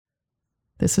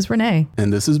This is Renee.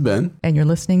 And this is Ben. And you're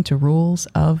listening to Rules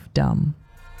of Dumb.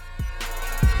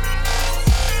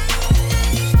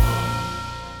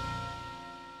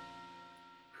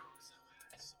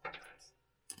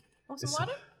 Want some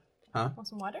water? Want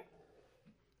some water?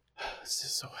 It's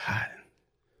just so hot.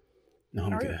 No,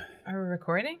 I'm good. Are we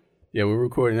recording? Yeah, we're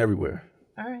recording everywhere.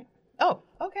 All right. Oh,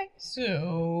 okay.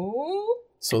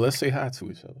 So let's say hi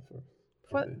to each other first.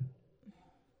 What?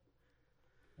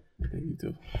 Yeah, you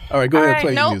do. All right, go ahead,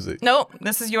 play your music. Nope,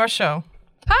 this is your show.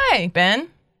 Hi, Ben.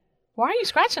 Why are you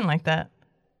scratching like that?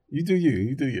 You do you.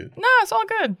 You do you. No, it's all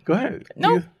good. Go ahead.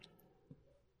 Nope.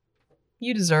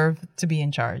 You deserve to be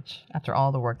in charge after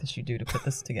all the work that you do to put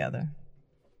this together.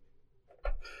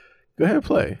 Go ahead,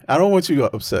 play. I don't want you to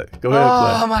get upset. Go ahead,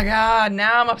 play. Oh my God,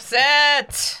 now I'm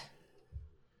upset.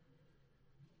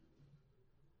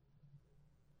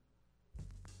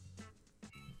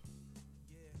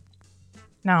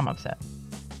 Now I'm upset.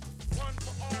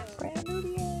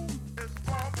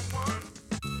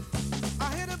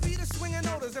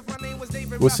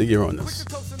 What's the year on this?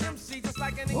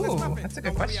 Ooh, that's a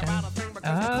good question.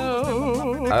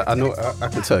 Oh. I know. I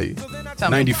can tell you. Tell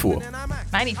me. 94.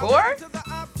 94?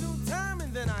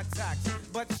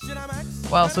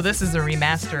 Well, so this is a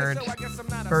remastered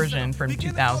version from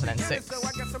 2006.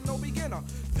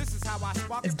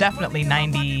 It's definitely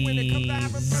 90s.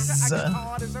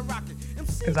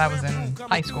 Because I was in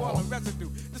high school.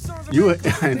 You were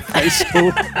in high school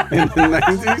in the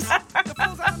 90s?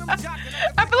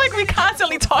 I feel like we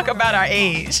constantly talk about our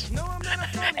age.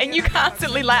 And you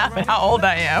constantly laugh at how old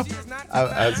I am.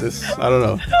 I don't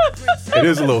know. It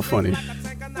is a little funny.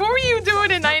 What were you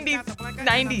doing in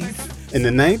 90s? In the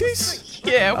 90s?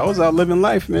 Yeah. I was out living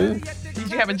life, man.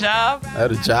 Did you have a job? I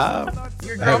had a job.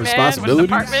 You're a I had grown man with an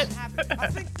responsibilities.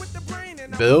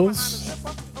 apartment? Bills.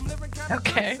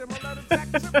 Okay.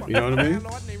 You know what I mean?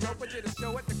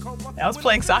 I was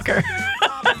playing soccer.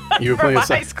 You were playing my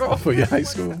soccer high school. for your high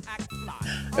school.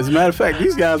 As a matter of fact,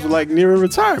 these guys were like near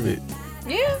retirement.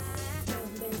 Yeah.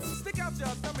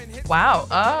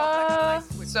 Wow.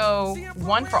 So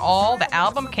One for All, the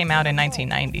album came out in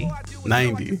 1990.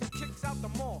 90.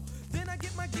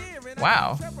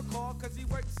 Wow.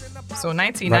 So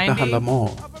Right behind 1990. the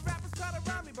mall.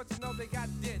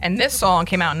 And this song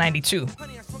came out in 92.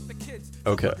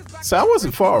 Okay. So I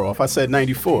wasn't far off. I said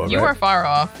 94, You right? were far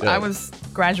off. Yeah. I was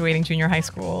graduating junior high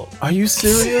school. Are you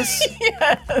serious?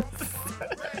 Yes.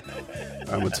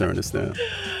 I'm going to turn this down.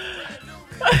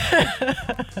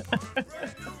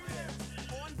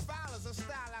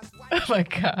 Oh my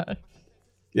God.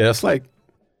 Yeah, it's like,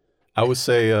 I would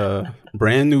say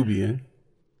Brand Nubian,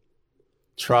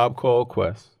 Tribe Called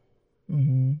Quest,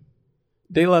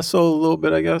 De La Soul a little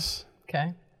bit, I guess.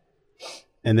 Okay.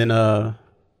 And then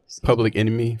Public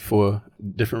Enemy for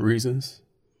different reasons.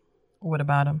 What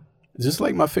about him? Just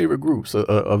like my favorite groups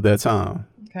of that time.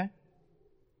 Okay.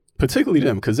 Particularly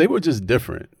them, because they were just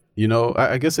different. You know,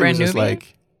 I guess it was Brand just Nubian?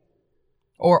 like,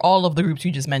 Or all of the groups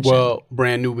you just mentioned. well,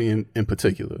 Brand Nubian in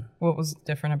particular. What was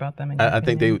different about them? In your I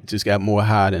think they opinion? just got more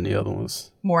high than the other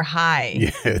ones. More high. Yeah,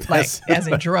 Like, that's, as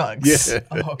in drugs. Yeah.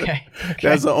 Oh, okay. Okay.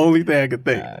 that's the only thing I could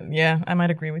think. Yeah, I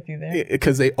might agree with you there.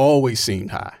 Because they always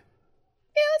seemed high,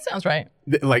 Yeah, that sounds right.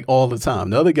 like all the time.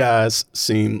 The other guys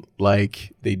seem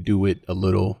like they do it a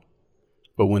little,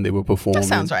 but when they were performing, That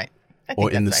sounds right. I think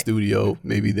or in the that's right. studio,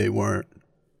 maybe they weren't.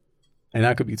 And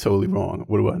I could be totally wrong.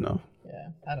 What do I know? Yeah,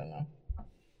 I don't know.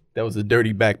 That was the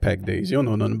dirty backpack days. You don't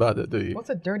know nothing about that, do you? What's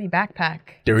a dirty backpack?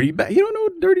 Dirty back? You don't know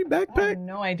dirty I have backpack?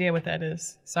 no idea what that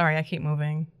is. Sorry, I keep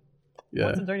moving. Yeah.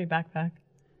 What's a dirty backpack?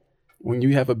 When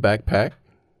you have a backpack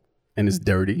and it's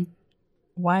dirty,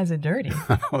 Why is it dirty?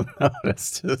 I don't know.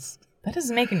 That's just, That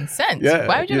doesn't make any sense. Yeah,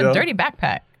 Why would you you have a know. dirty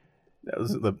backpack? that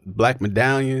was the black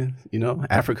medallion, you know,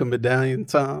 African medallion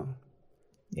time.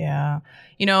 Yeah.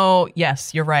 You know,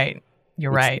 yes, you're right.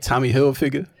 You're right. Tommy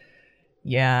Hilfiger,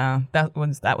 Yeah, that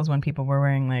was when people were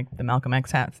wearing like the Malcolm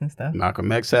X hats and stuff.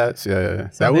 Malcolm X hats. Yeah.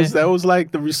 So that was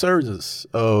like the resurgence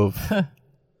of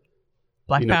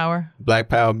Black you know, Power. Black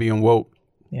Power being woke.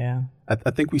 Yeah. I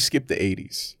think we skipped the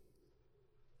 80s.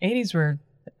 80s were.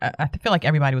 I feel like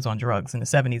everybody was on drugs in the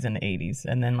 70s and the 80s,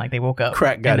 and then like they woke up.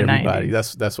 Crack got in the everybody.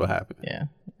 90s. That's what happened. Yeah.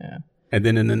 Yeah. And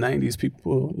then in the 90s,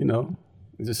 people, you know,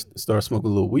 just started smoking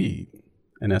a little weed,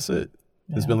 and that's it.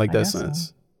 It's Yeah, been like I that guess so.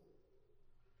 since.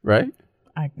 Right?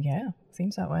 Yeah,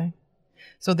 seems that way.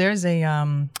 So there's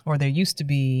or there used to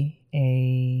be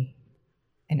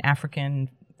an African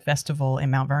festival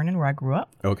in Mount Vernon where I grew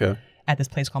up Okay. at this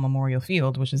place called Memorial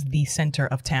Field, which is the center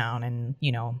of town. And,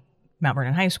 you know, Mount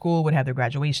Vernon High School would have their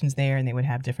graduations there, and they would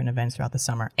have different events throughout the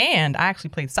summer. And I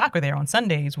actually played soccer there on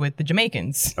Sundays with the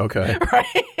Jamaicans. Okay.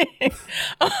 Right? It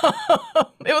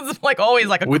was like always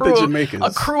like With the Jamaicans.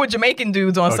 a crew of Jamaican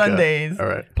dudes on Okay. Sundays All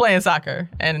right. playing soccer.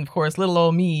 And of course, little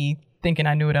old me thinking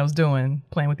I knew what I was doing,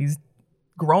 playing with these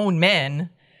grown men,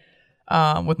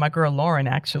 with my girl Lauren,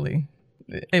 actually.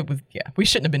 It was, we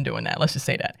shouldn't have been doing that. Let's just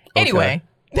say that. Okay. Anyway,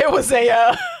 there was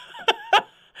a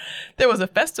there was a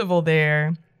festival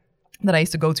there that I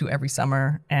used to go to every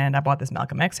summer, and I bought this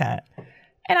Malcolm X hat.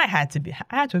 And I had to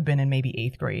have been in maybe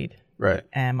 8th grade. Right.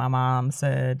 And my mom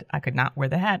said I could not wear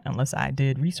the hat unless I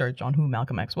did research on who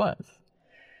Malcolm X was.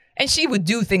 And she would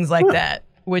do things like that,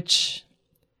 which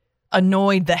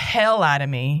annoyed the hell out of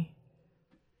me.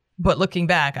 But looking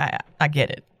back, I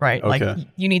get it, right? Okay. Like,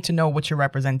 you need to know what you're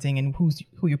representing and who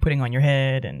you're putting on your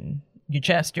head and your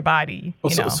chest, your body. Oh,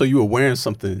 you know. so you were wearing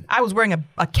something. I was wearing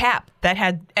a cap that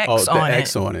had X the on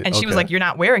X it. on it. And she was Okay. like, you're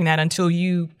not wearing that until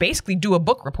you basically do a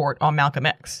book report on Malcolm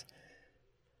X.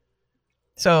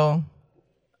 So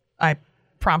I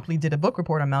promptly did a book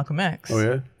report on Malcolm X. Oh,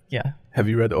 yeah? Yeah. Have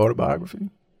you read the autobiography?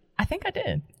 I think I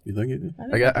did. You think you did?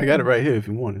 I got it right here if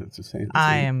you want it. It's just saying.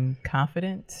 I am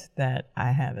confident that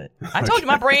I have it. I told you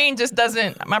my brain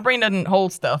doesn't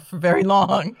hold stuff for very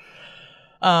long.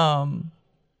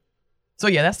 So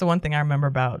yeah, that's the one thing I remember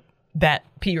about that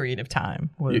period of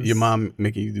time was Your mom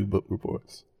making you do book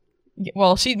reports.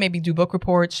 Well, she'd maybe do book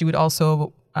reports. She would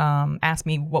also ask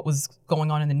me what was going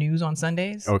on in the news on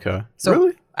Sundays. Okay. So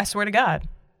Really? I swear to God.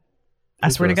 I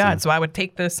swear to God. Interesting. So I would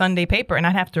take the Sunday paper and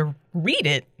I'd have to read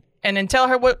it and then tell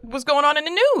her what was going on in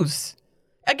the news.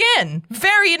 Again,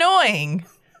 very annoying.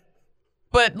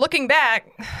 But looking back,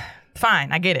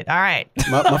 fine, I get it. All right.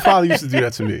 My father used to do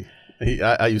that to me.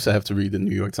 I used to have to read the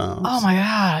New York Times. Oh my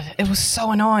God. It was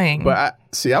so annoying. But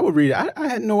I would read it. I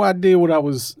had no idea what I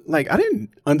was like. I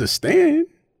didn't understand.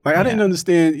 Like, I didn't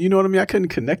understand. You know what I mean? I couldn't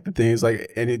connect the things.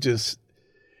 Like, and it just,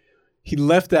 he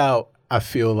left out, I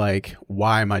feel like,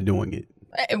 why am I doing it?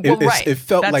 Well, right. It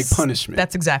felt like punishment.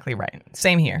 That's exactly right.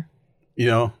 Same here. You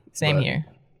know? Same here.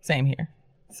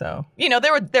 So, you know,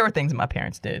 there were things that my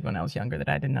parents did when I was younger that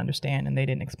I didn't understand and they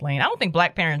didn't explain. I don't think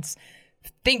black parents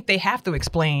think they have to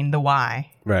explain the why.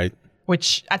 Right.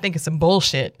 Which I think is some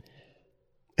bullshit.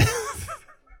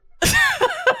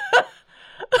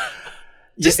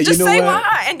 Just say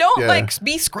why and don't like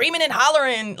be screaming and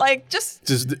hollering. Like just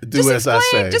do just as I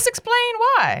say. Just explain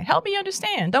why. Help me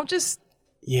understand. Don't just.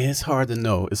 Yeah, it's hard to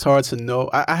know. It's hard to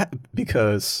know. I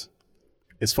because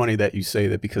it's funny that you say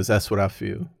that because that's what I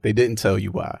feel. They didn't tell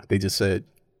you why. They just said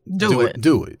do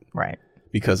it. Right.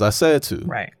 Because I said to.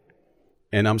 Right.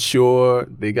 And I'm sure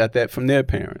they got that from their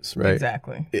parents, right?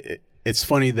 Exactly. It's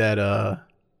funny that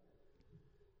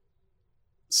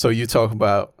so you talk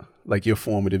about like your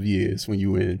formative years when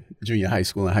you were in junior high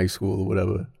school and high school or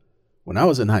whatever. When I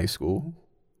was in high school,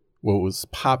 what was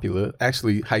popular,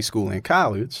 actually high school and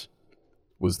college,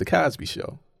 was the Cosby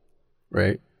Show,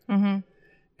 right? Mm-hmm.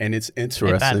 And it's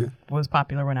interesting. That was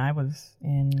popular when I was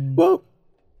in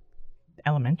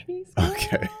elementary school.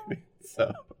 Okay.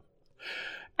 So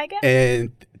I guess.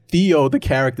 And Theo, the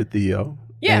character Theo,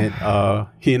 and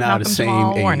he and I are the same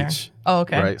age. Warner. Oh,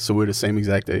 okay. Right? So we're the same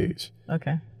exact age.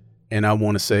 Okay. And I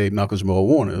want to say Malcolm Jamal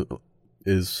Warner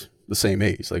is the same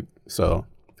age. Like, so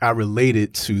I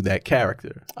related to that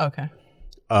character. Okay.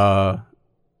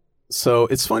 So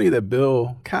it's funny that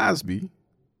Bill Cosby,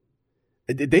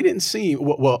 they didn't seem,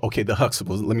 well, okay, the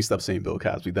Huxtables. Let me stop saying Bill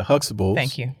Cosby. The Huxtables.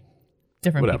 Thank you.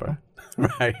 Different whatever.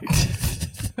 Right.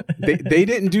 they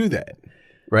didn't do that.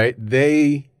 Right.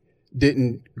 They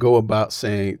didn't go about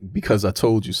saying, because I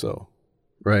told you so.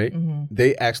 Right. Mm-hmm.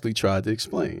 They actually tried to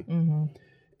explain. Mm-hmm.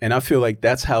 And I feel like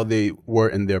that's how they were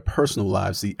in their personal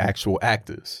lives, the actual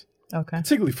actors. Okay.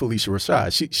 Particularly Felicia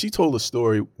Rashad. She told a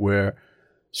story where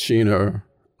she and her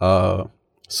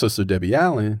sister Debbie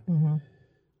Allen,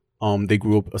 mm-hmm. They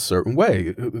grew up a certain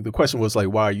way. The question was like,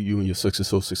 why are you and your sister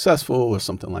so successful or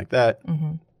something like that?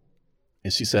 Mm-hmm.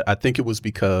 And she said, I think it was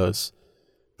because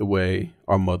the way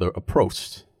our mother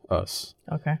approached us.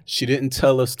 Okay. She didn't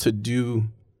tell us to do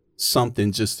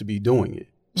something just to be doing it.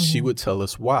 Mm-hmm. She would tell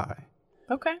us why.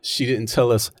 Okay. She didn't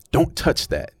tell us, don't touch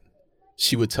that.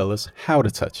 She would tell us how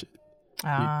to touch it.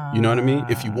 You know what I mean?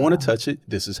 If you want to touch it,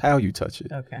 this is how you touch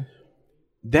it. Okay.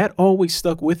 That always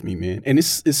stuck with me, man. And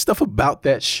it's stuff about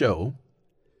that show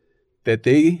that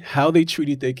how they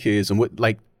treated their kids and what,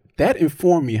 like, that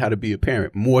informed me how to be a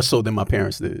parent more so than my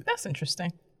parents did. That's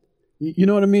interesting. You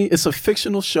know what I mean? It's a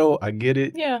fictional show. I get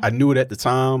it. Yeah. I knew it at the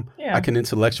time. Yeah. I can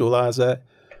intellectualize that.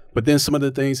 But then some of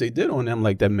the things they did on them,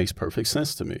 like, that makes perfect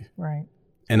sense to me. Right.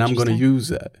 And I'm going to use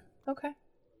that. Okay.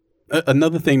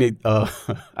 Another thing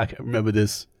that I can remember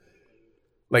this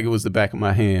like it was the back of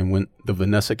my hand when the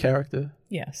Vanessa character,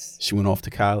 Yes. she went off to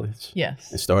college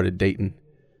Yes. and started dating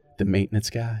the maintenance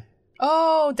guy.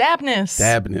 Oh, Dabness.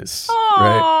 Dabness, Oh,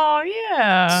 right?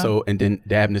 yeah. So, and then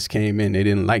Dabness came in. They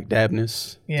didn't like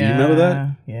Dabness. Yeah. Do you remember that?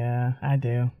 Yeah, I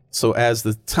do. So as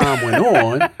the time went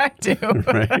on, I do.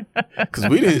 right? Because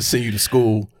we didn't send you to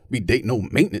school be dating no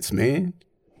maintenance man.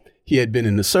 He had been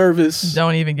in the service.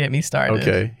 Don't even get me started.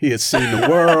 Okay. He had seen the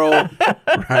world,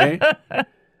 right?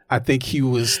 I think he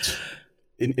was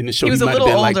in the show. He was he a might have little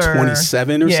been older. like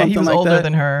 27 or Yeah, something he was like older that.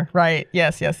 than her. Right.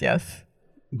 Yes, yes, yes.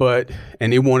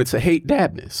 And they wanted to hate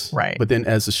Dabness. Right. But then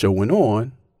as the show went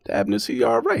on, Dabness, he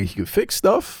all right. He could fix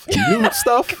stuff. He knew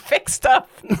stuff. Fix stuff.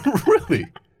 Really.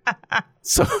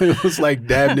 So it was like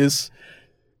Dabness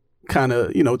kind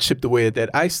of, chipped away at that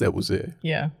ice that was there.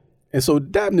 Yeah. And so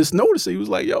Dabness noticed it. He was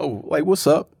like, yo, like, what's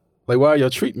up? Like, why are y'all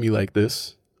treating me like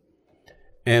this?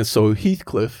 And so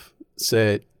Heathcliff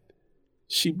said,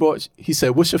 he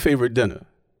said, what's your favorite dinner?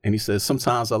 And he said,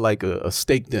 sometimes I like a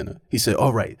steak dinner. He said,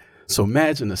 all right. So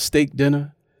imagine a steak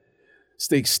dinner,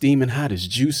 steak steaming hot, it's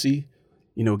juicy,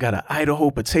 got an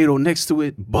Idaho potato next to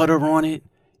it, butter on it,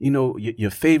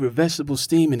 your favorite vegetable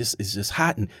steaming, it's just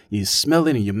hot and you smell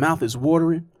it and your mouth is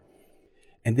watering.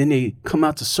 And then they come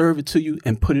out to serve it to you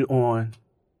and put it on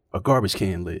a garbage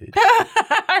can lid.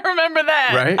 I remember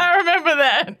that. Right? I remember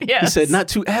that. Yes. He said, not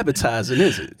too appetizing,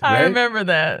 is it? I Right? remember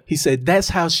that. He said, that's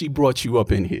how she brought you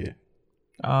up in here.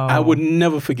 Oh. I would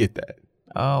never forget that.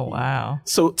 Oh, wow.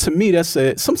 So to me, that's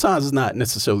it. Sometimes it's not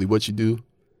necessarily what you do.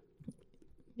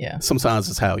 Yeah. Sometimes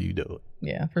it's how you do it.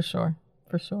 Yeah, for sure.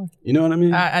 For sure. You know what I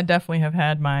mean? I definitely have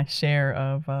had my share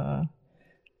of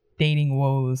dating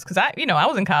woes because I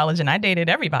was in college and I dated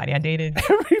everybody. I dated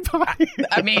Everybody.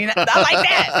 I mean, I like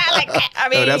that. I like that. I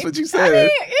mean, that's what you said.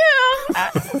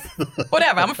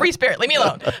 Whatever. I'm a free spirit. Leave me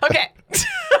alone. Okay.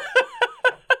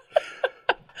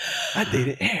 I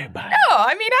dated everybody. No,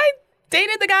 I mean, I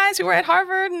dated the guys who were at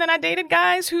Harvard, and then I dated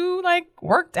guys who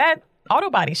worked at auto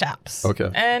body shops. Okay.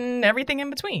 And everything in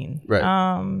between. Right.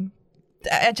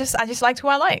 I just liked who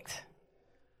I liked.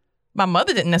 My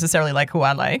mother didn't necessarily like who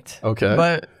I liked. Okay.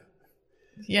 But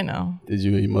Did you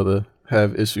and your mother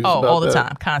have issues? Oh, about all the that?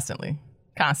 time,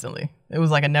 constantly. It was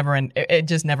like a never end. It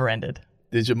just never ended.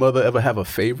 Did your mother ever have a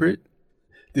favorite?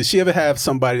 Did she ever have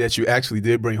somebody that you actually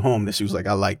did bring home that she was like,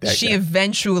 I like that She guy?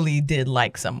 eventually did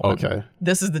like someone. Okay.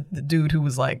 This is the dude who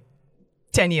was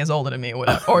 10 years older than me or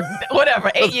whatever,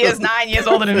 8 years, 9 years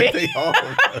older than me. They all-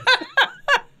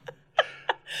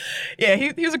 Yeah,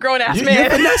 he was a grown-ass You're man.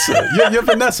 Vanessa. You're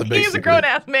Vanessa, basically. He was a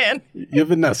grown-ass man. You're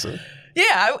Vanessa.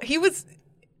 Yeah, he was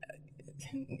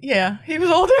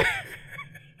older.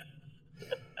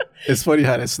 It's funny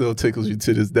how that still tickles you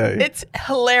to this day. It's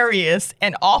hilarious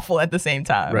and awful at the same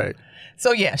time. Right.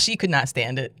 So yeah, she could not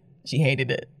stand it. She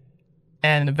hated it.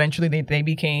 And eventually they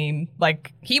became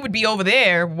he would be over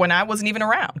there when I wasn't even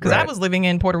around because I Right. was living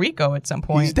in Puerto Rico at some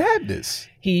point. He's Dabness.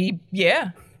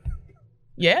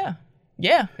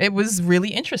 Yeah. It was really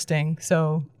interesting.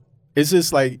 So It's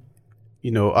just I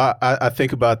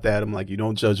think about that. I'm like, you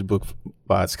don't judge a book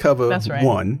by its cover. that's right.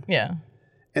 One. Yeah.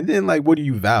 And then what do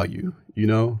you value?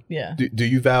 Yeah. Do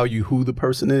you value who the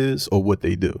person is or what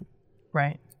they do?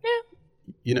 Right.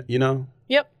 Yeah. You know?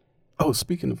 Yep. Oh,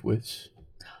 speaking of which.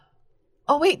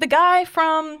 Oh wait, the guy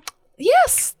from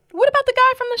yes. What about the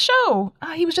guy from the show?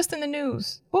 He was just in the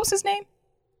news. What was his name?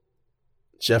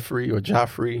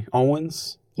 Joffrey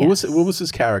Owens. Yes. What was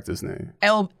his character's name?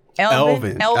 Elvin.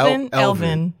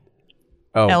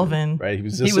 Elvin. Right. He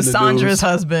was just He was in the Sandra's news.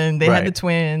 husband. They had Right. the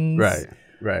twins.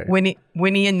 Right.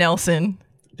 Winnie and Nelson.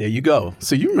 There you go.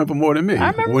 So you remember more than me. I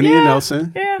remember, Winnie and yeah.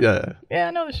 Nelson. Yeah. Yeah,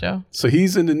 I know the show. So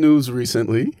he's in the news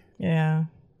recently Yeah.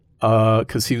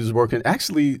 because he was working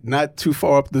actually not too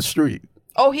far up the street.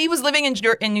 Oh, he was living in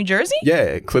New Jersey?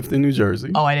 Yeah, Clifton, New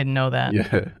Jersey. Oh, I didn't know that.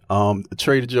 Yeah.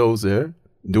 Trader Joe's there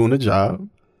doing a job.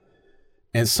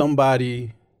 And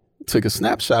somebody took a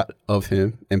snapshot of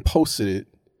him and posted it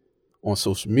on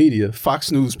social media.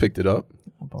 Fox News picked it up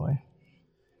Oh boy.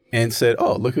 and said,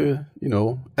 oh, look at,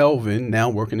 Elvin now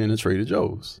working in a Trader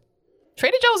Joe's.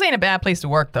 Trader Joe's ain't a bad place to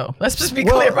work, though. Let's just be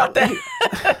clear about that.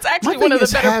 It's actually one of the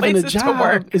better places to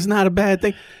work. Is not a bad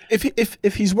thing.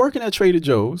 If he's working at Trader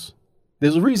Joe's,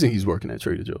 there's a reason he's working at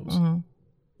Trader Joe's.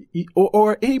 Mm-hmm.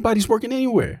 Or anybody's working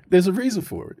anywhere. There's a reason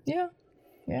for it. Yeah.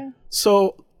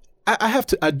 So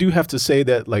I do have to say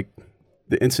that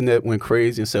the internet went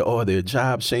crazy and said, oh, they're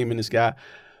job shaming this guy.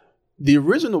 The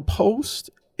original post,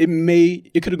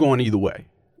 it could have gone either way,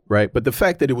 right? But the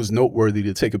fact that it was noteworthy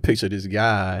to take a picture of this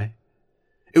guy,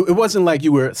 it wasn't like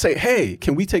you were say, hey,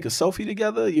 can we take a selfie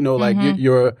together?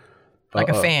 You're Like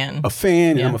a fan. A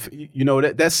fan. Yeah.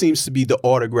 And that seems to be the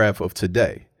autograph of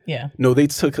today. Yeah. No, they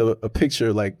took a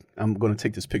picture like, I'm going to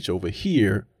take this picture over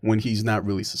here when he's not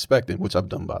really suspecting, which I've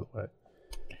done, by the way.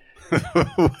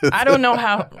 I don't know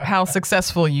how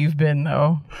successful you've been,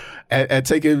 though. At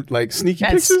taking like sneaky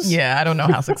pictures? Yeah, I don't know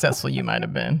how successful you might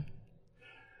have been.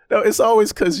 No, it's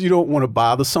always because you don't want to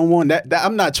bother someone. That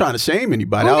I'm not trying to shame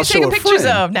anybody. Who are I'll you show taking a pictures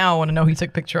friend. of? Now I want to know who you took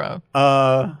a picture of.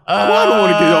 Well, I don't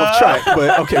want to get off track,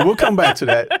 but okay, we'll come back to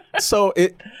that.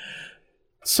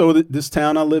 So this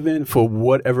town I live in, for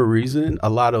whatever reason, a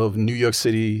lot of New York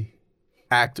City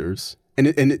actors,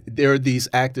 and there are these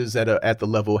actors that are at the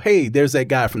level, hey, there's that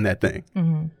guy from that thing.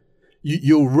 Mm-hmm.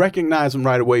 You'll recognize them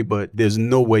right away, but there's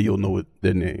no way you'll know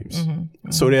their names. Mm-hmm.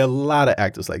 Mm-hmm. So there are a lot of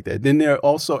actors like that. Then there are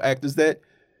also actors that,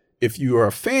 if you are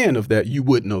a fan of that, you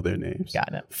would know their names.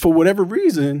 Got it. For whatever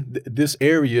reason, this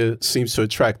area seems to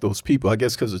attract those people. I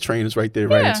guess because the train is right there,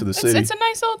 right into the city. It's a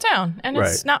nice little town, and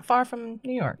it's not far from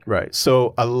New York. Right.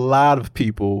 So a lot of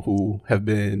people who have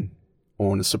been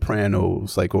on The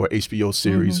Sopranos, like, or HBO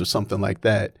series or something like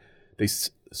that,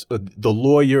 the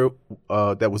lawyer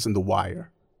that was in The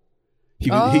Wire, he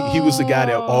was the guy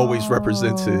that always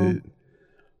represented,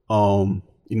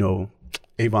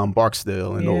 Avon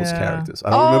Barksdale and those characters.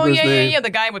 I don't remember his name. Yeah. The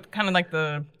guy with kind of like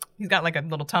he's got like a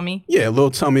little tummy. Yeah, a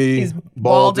little tummy. He's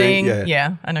balding.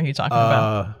 Yeah, I know who you're talking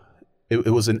about.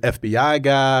 It was an FBI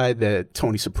guy that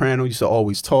Tony Soprano used to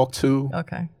always talk to.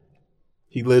 Okay.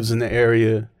 He lives in the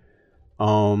area.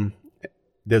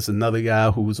 There's another guy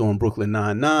who's on Brooklyn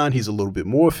Nine-Nine. He's a little bit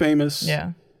more famous.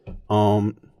 Yeah.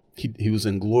 He was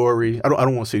in Glory. I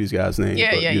don't want to say these guys' names.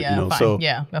 Yeah. Fine. So,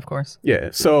 yeah, of course. Yeah.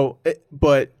 So,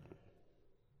 but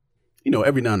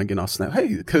every now and again I'll snap,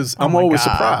 hey, because I'm always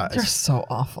surprised. You're so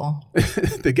awful.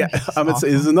 The guy, I'm gonna say,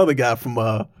 there's another guy from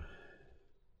what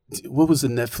was the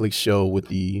Netflix show with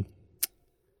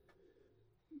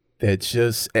that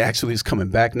just actually is coming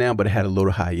back now, but it had a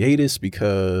little hiatus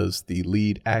because the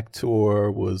lead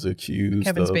actor was accused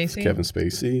of Kevin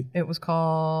Spacey. It was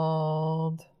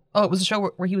called. Oh, it was a show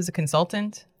where he was a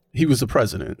consultant. He was the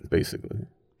president, basically.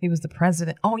 He was the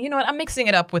president. Oh, you know what? I'm mixing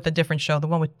it up with a different show, the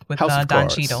one with Don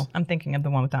Cheadle. I'm thinking of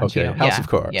the one with Don Cheadle. House of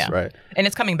Cards, right. And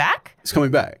it's coming back? It's coming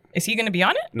back. Is he going to be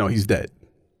on it? No, he's dead.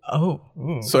 Oh.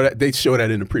 Ooh. So they show that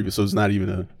in the preview, so it's not even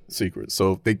a secret.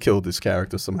 So they killed this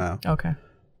character somehow. Okay.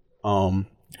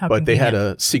 But they had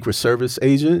a Secret Service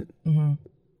agent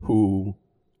who,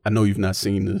 I know you've not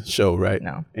seen the show, right?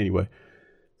 No. Anyway,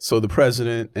 so the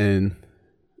president and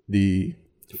the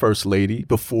first lady,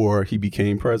 before he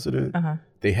became president,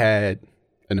 they had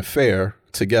an affair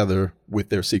together with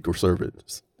their Secret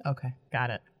Service. Okay, got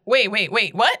it. Wait,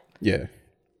 what? Yeah.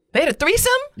 They had a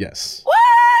threesome? Yes.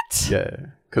 What? Yeah,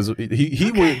 because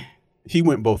he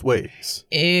went both ways.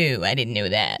 Ew, I didn't know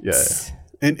that. Yeah.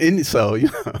 And so,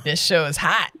 this show is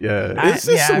hot. Yeah,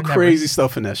 it's some crazy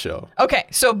stuff in that show. Okay,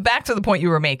 so back to the point you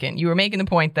were making. You were making the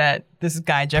point that this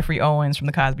guy, Jeffrey Owens from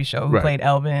The Cosby Show, who played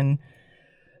Elvin,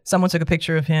 someone took a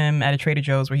picture of him at a Trader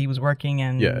Joe's where he was working,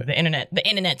 and the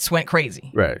internet went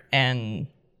crazy. Right. And,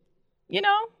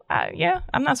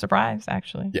 I'm not surprised,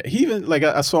 actually. Yeah, he even,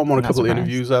 I saw him on a couple of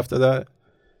interviews after that,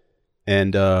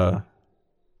 and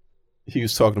he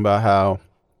was talking about how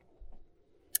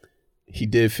he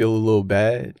did feel a little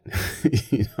bad,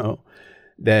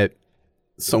 that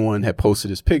someone had posted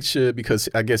his picture because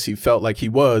I guess he felt like he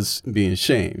was being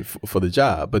shamed for the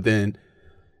job. But then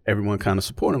everyone kind of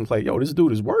supported him. It's like, yo, this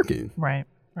dude is working. Right.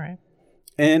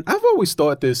 And I've always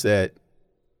thought this, that,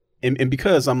 and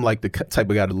because I'm like the type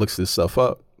of guy that looks this stuff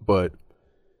up, but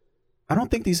I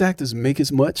don't think these actors make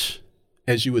as much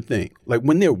as you would think. Like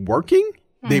when they're working,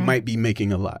 they might be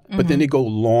making a lot, but then they go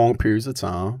long periods of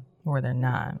time. Or they're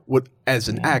not. As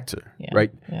an actor,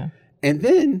 right? Yeah. And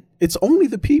then it's only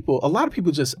the people. A lot of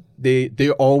people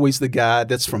they're always the guy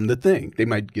that's from the thing. They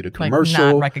might get a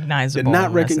commercial. Not recognizable. They're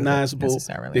not recognizable.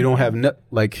 Necessarily. They don't have They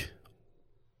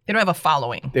don't have a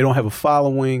following. They don't have a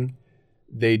following.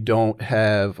 They don't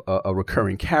have a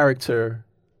recurring character.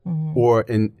 Mm-hmm. Or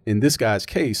in this guy's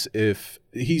case, if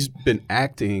he's been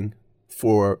acting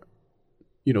for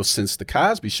since the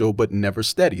Cosby Show, but never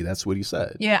steady. That's what he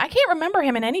said. Yeah, I can't remember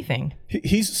him in anything.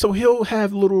 He'll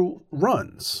have little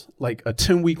runs, like a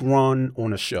 10-week run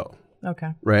on a show.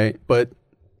 Okay. Right? But,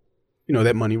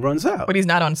 that money runs out. But he's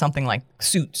not on something like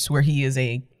Suits, where he is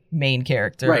a main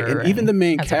character. Right, and even the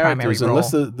main characters,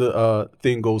 unless the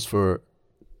thing goes for,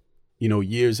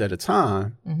 years at a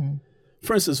time. Mm-hmm.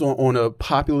 For instance, on a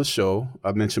popular show,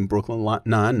 I mentioned Brooklyn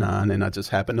Nine-Nine, and I just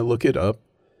happened to look it up.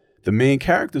 The main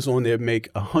characters on there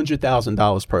make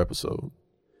 $100,000 per episode,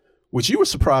 which you were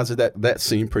surprised that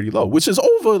seemed pretty low, which is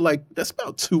over that's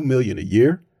about $2 million a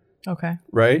year Okay.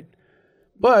 right?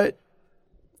 But,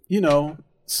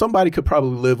 somebody could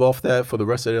probably live off that for the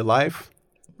rest of their life.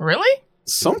 Really?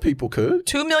 Some people could.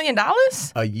 $2 million?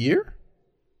 A year?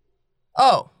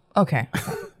 Oh, okay.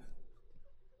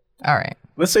 All right.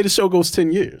 Let's say the show goes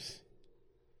 10 years.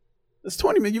 That's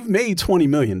 20 million. You've made $20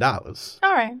 million. All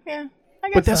right. Yeah. I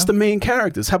guess But that's so. the main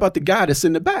characters. How about the guy that's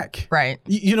in the back? Right.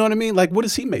 You know what I mean? Like, what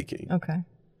is he making? Okay.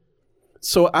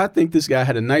 So I think this guy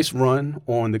had a nice run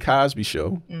on the Cosby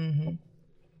Show. Mm-hmm.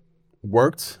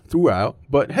 Worked throughout,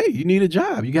 but hey, you need a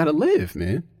job. You got to live,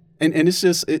 man. And it's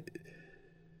just the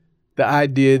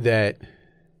idea that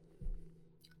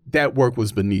work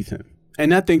was beneath him.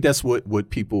 And I think that's what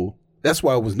people. That's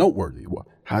why it was noteworthy.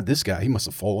 How this guy, he must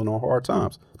have fallen on hard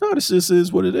times. No, this just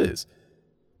is what it is.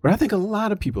 But I think a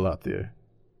lot of people out there.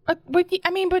 I live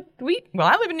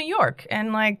in New York,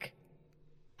 and like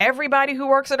everybody who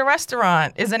works at a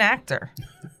restaurant is an actor.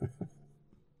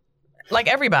 Like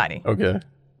everybody. Okay.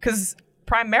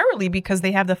 Primarily because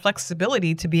they have the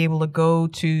flexibility to be able to go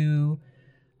to,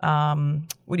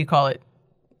 auditions.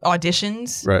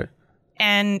 Right.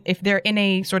 And if they're in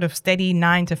a sort of steady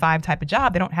 9-to-5 type of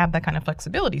job, they don't have that kind of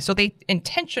flexibility. So they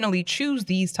intentionally choose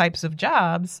these types of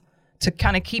jobs to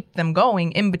kind of keep them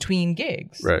going in between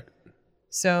gigs. Right.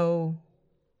 So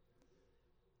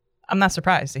I'm not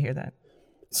surprised to hear that.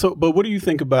 So, but what do you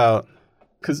think about,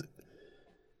 because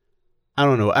I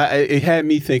don't know, it had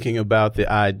me thinking about the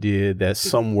idea that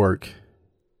some work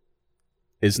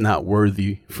is not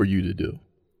worthy for you to do.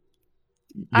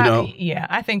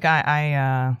 I think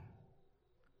I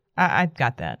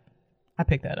got that. I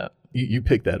picked that up. You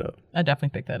picked that up. I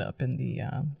definitely picked that up in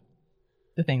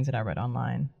the things that I read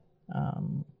online.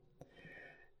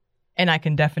 And I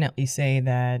can definitely say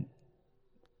that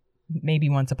maybe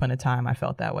once upon a time I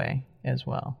felt that way as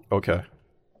well. Okay.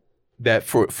 That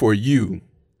for you,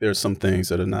 there's some things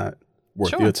that are not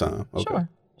worth your time. Okay.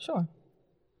 Sure.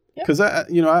 Because I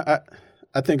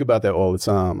think about that all the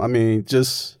time. I mean,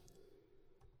 just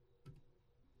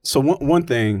so one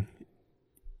thing,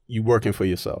 you working for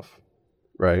yourself,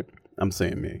 right? I'm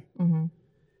saying me. Mm-hmm.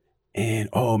 And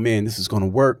oh man, this is going to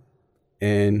work.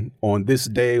 And on this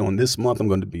day, on this month, I'm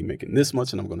going to be making this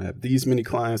much, and I'm going to have these many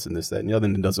clients, and this, that, and the other.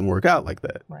 And it doesn't work out like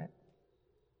that. Right.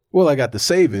 Well, I got the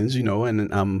savings,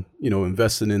 and I'm,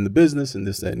 investing in the business and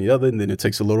this, that, and the other, and then it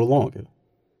takes a little longer.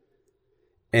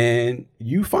 And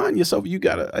you find yourself,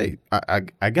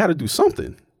 I got to do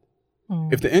something.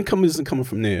 If the income isn't coming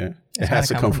from there, it has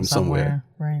to come from somewhere.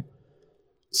 Right.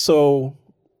 So,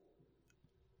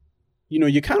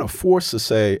 you're kind of forced to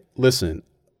say, listen,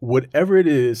 whatever it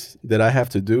is that I have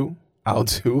to do, I'll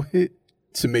do it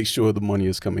to make sure the money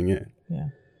is coming in. Yeah.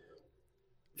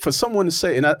 For someone to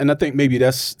say, and I think maybe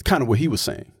that's kind of what he was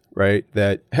saying, right?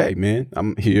 That, hey, man,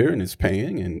 I'm here and it's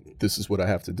paying and this is what I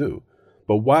have to do.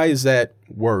 But why is that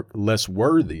work less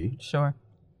worthy Sure.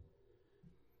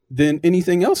 than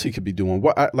anything else he could be doing?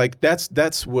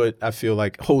 That's what I feel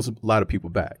like holds a lot of people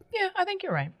back. Yeah, I think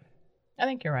you're right. I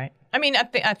mean,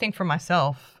 I think for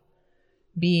myself,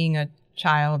 being a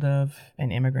child of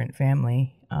an immigrant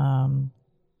family,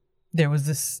 there was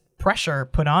this pressure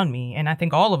put on me, and I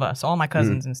think all of us, all my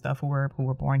cousins and stuff who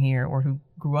were born here or who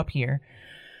grew up here,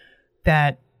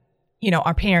 that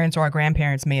our parents or our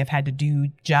grandparents may have had to do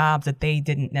jobs that they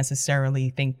didn't necessarily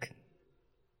think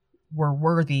were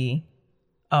worthy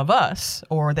of us,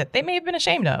 or that they may have been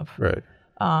ashamed of, Right.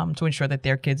 To ensure that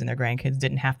their kids and their grandkids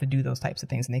didn't have to do those types of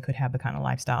things, and they could have the kind of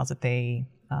lifestyles that they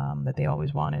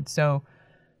always wanted. So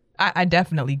I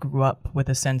definitely grew up with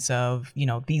a sense of,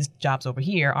 these jobs over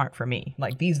here aren't for me.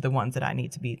 Like, these are the ones that I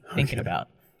need to be thinking about.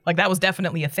 Like, that was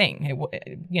definitely a thing.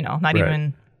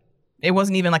 It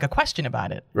wasn't even like a question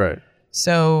about it. Right.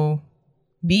 So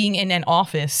being in an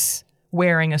office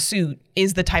wearing a suit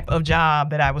is the type of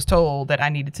job that I was told that I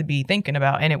needed to be thinking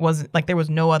about. And it wasn't like there was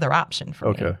no other option for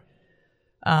me. Okay.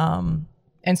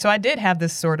 And so I did have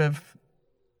this sort of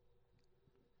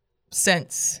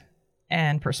sense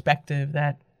and perspective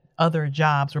that other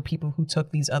jobs or people who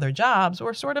took these other jobs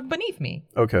were sort of beneath me.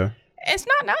 Okay. It's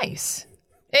not nice.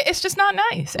 It's just not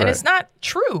nice. And Right. it's not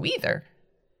true either.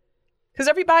 Because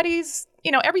everybody's,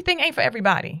 everything ain't for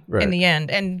everybody Right. in the end.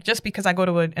 And just because I go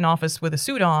to an office with a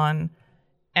suit on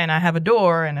and I have a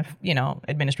door and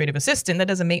administrative assistant, that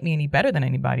doesn't make me any better than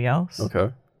anybody else.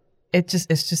 Okay.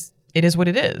 It is what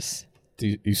it is.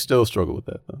 Do you still struggle with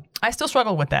that though? I still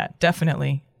struggle with that.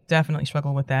 Definitely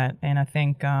struggle with that. And I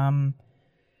think, I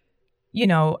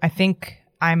think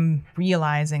I'm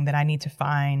realizing that I need to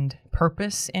find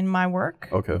purpose in my work.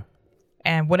 Okay.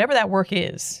 And whatever that work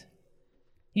is,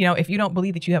 if you don't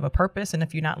believe that you have a purpose and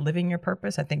if you're not living your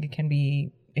purpose, I think it can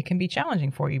be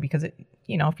challenging for you because if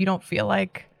you don't feel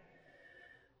like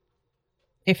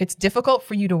if it's difficult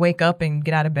for you to wake up and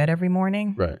get out of bed every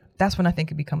morning, Right. that's when I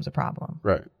think it becomes a problem.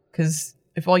 Right. Because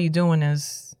if all you're doing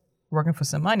is working for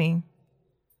some money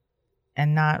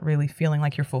and not really feeling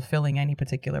like you're fulfilling any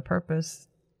particular purpose,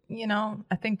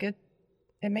 I think it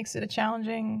makes it a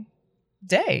challenging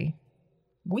day,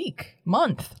 week,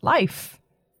 month, life.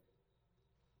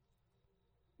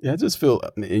 Yeah, I just feel,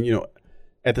 and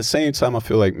at the same time, I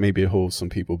feel like maybe it holds some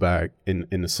people back in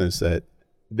the sense that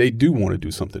they do want to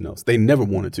do something else. They never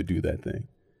wanted to do that thing.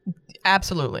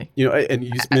 Absolutely. And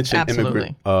you mentioned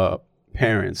Absolutely. immigrant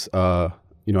parents. I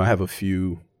have a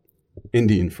few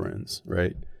Indian friends,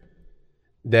 right?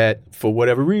 That for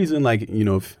whatever reason, like,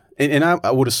 and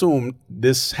I would assume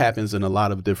this happens in a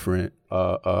lot of different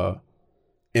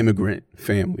immigrant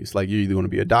families. Like, you're either going to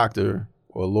be a doctor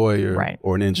or a lawyer, Right.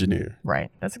 or an engineer.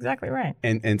 Right. That's exactly right.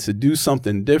 And to do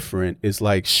something different is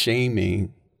like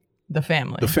shaming The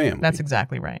family. That's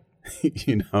exactly right.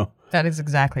 That is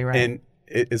exactly right. And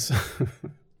it's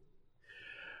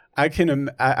I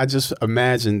just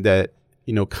imagine that,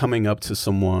 coming up to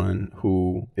someone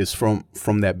who is from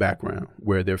that background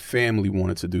where their family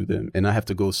wanted to do them, and I have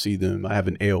to go see them, I have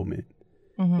an ailment,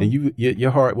 and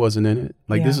your heart wasn't in it.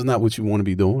 Like, this is not what you want to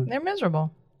be doing. They're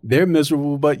miserable. They're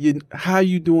miserable, but how are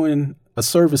you doing a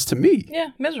service to me? Yeah,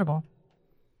 miserable.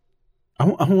 I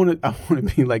want to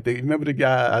be like remember the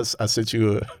guy I sent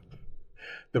you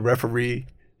the referee.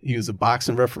 He was a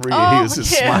boxing referee, and he was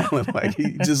just smiling like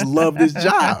he just loved his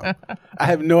job. I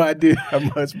have no idea how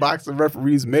much boxing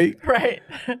referees make, Right.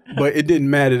 but it didn't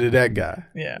matter to that guy.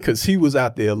 Yeah. Because he was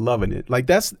out there loving it. Like,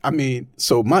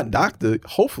 so my doctor,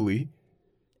 hopefully,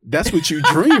 that's what you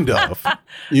dreamed of.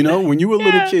 When you were a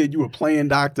little kid, you were playing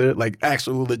doctor, like,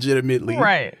 actually legitimately.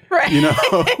 Right.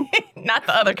 Not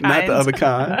the other kind. Not the other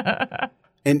kind.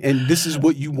 And this is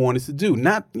what you wanted to do.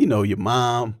 Not, your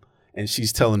mom, and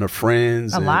she's telling her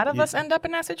friends. A lot of us end up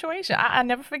in that situation. I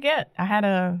never forget. I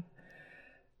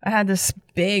had this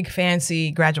big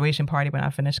fancy graduation party when I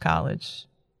finished college.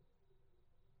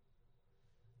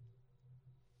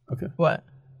 Okay. What?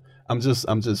 I'm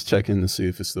just checking to see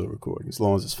if it's still recording, as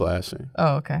long as it's flashing.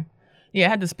 Oh, okay. Yeah, I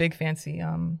had this big fancy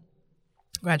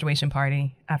graduation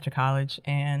party after college,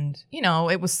 and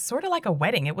it was sort of like a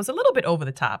wedding. It was a little bit over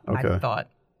the top, Okay. I thought.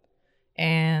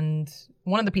 And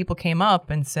one of the people came up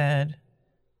and said,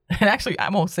 and actually I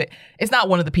won't say, it's not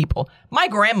one of the people. My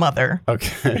grandmother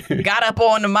Okay. got up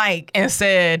on the mic and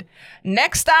said,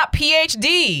 "Next stop,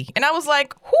 PhD." And I was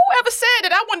like, who ever said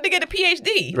that I wanted to get a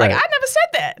PhD? Right. Like, I never said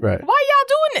that. Right. Why y'all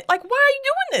doing it? Like, why are you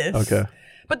doing this? Okay.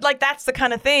 But like, that's the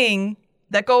kind of thing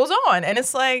that goes on. And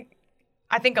it's like,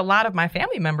 I think a lot of my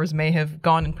family members may have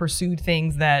gone and pursued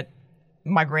things that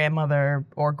my grandmother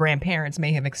or grandparents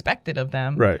may have expected of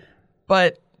them. Right.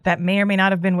 But that may or may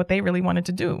not have been what they really wanted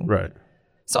to do. Right.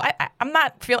 So I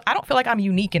don't feel like I'm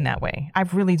unique in that way. I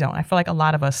really don't. I feel like a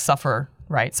lot of us suffer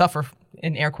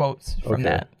in air quotes from Okay.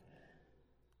 that.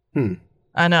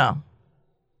 I know.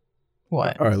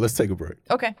 What? All right, let's take a break.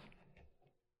 Okay.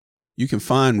 You can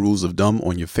find Rules of Dumb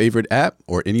on your favorite app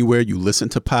or anywhere you listen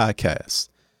to podcasts.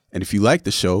 And if you like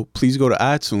the show, please go to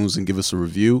iTunes and give us a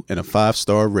review and a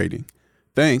 5-star rating.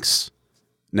 Thanks.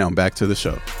 Now back to the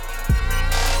show.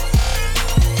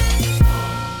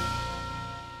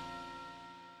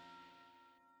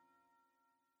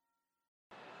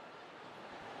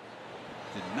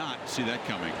 Did not see that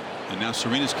coming. And now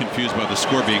Serena's confused by the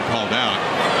score being called out.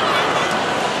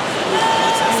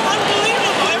 This is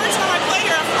unbelievable. Every time I play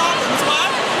here, I have problems. What?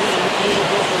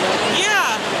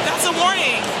 Yeah, that's a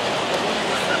warning.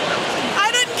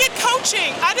 I didn't get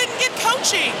coaching. I didn't get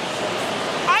coaching.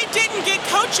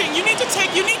 You need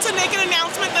to make an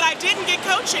announcement that I didn't get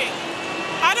coaching.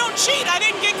 I don't cheat. I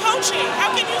didn't get coaching.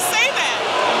 How can you say that?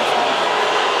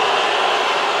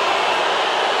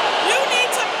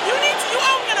 You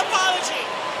owe me an apology.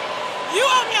 You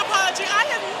owe me an apology. I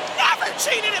have never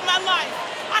cheated in my life.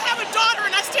 I have a daughter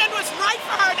and I stand what's right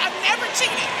for her, and I've never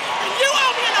cheated. And you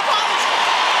owe me an apology.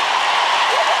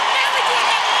 You will never do it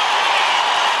again.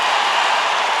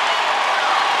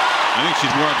 I think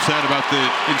she's more upset about the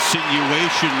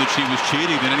insinuation that she was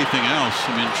cheating than anything else.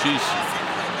 I mean, she's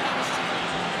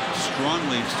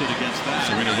strongly stood against that.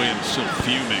 Serena Williams still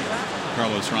fuming.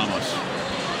 Carlos Ramos.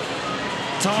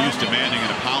 She was demanding an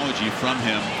apology from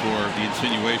him for the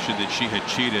insinuation that she had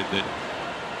cheated, that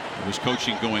there was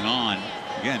coaching going on.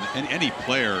 Again, any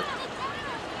player,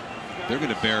 they're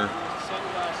going to bear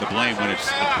the blame when it's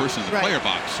the person in the player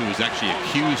box who is actually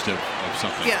accused of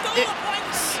something. Yeah.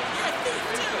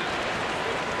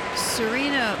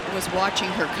 Serena was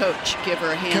watching her coach give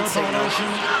her a hand signal.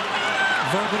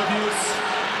 Verbal abuse.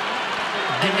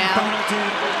 And now Penalty,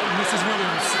 Mrs.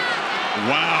 Williams.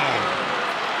 Wow.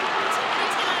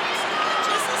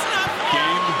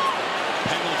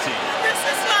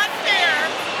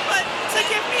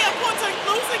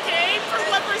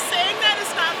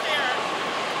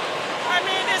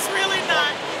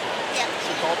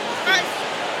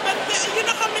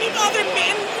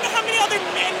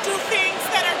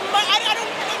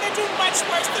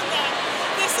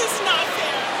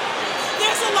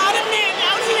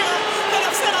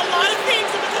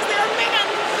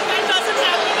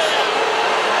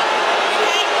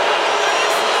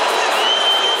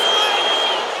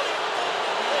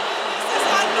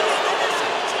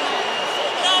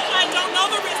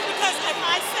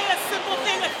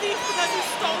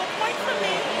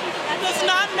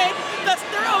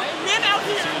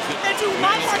 do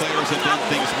my Male worst. players have done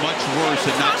things much worse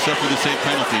and not suffer the same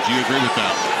penalty. Do you agree with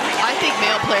that? I think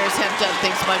male players have done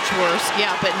things much worse,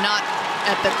 yeah, but not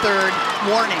at the third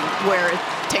warning where it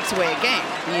takes away a game.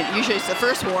 Usually it's the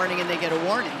first warning and they get a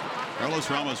warning. Carlos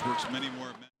Ramos works many more.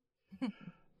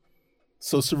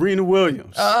 So Serena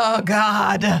Williams. Oh,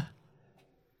 God.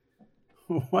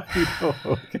 Why?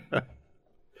 Oh, God.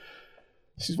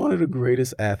 She's one of the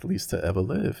greatest athletes to ever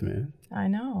live, man. I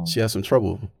know. She had some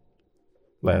trouble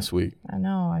last week. I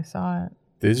know. I saw it.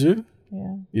 Did you?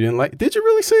 Yeah. You didn't like? Did you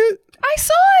really see it? I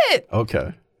saw it.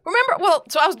 Okay. Remember? Well,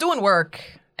 so I was doing work,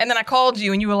 and then I called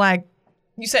you, and you were like,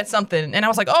 you said something, and I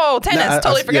was like, oh, tennis.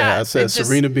 Totally forgot. Yeah, I said It's just-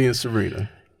 Serena being Serena.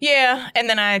 Yeah, and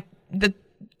then the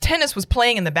tennis was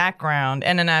playing in the background,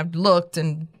 and then I looked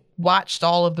and watched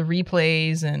all of the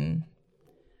replays and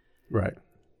Right.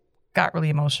 got really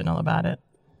emotional about it.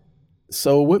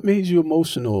 So what made you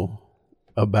emotional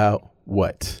about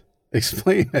what?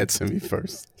 Explain that to me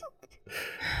first.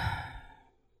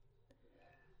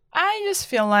 I just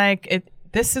feel like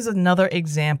this is another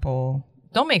example.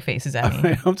 Don't make faces at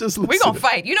me. I'm just listening. We're going to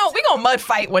fight. You know, we're going to mud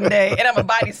fight one day, and I'm going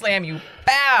to body slam you.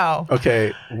 Bow.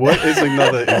 Okay, what is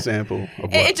another example of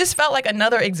what? It just felt like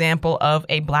another example of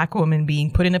a Black woman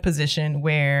being put in a position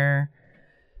where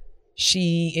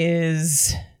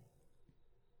she's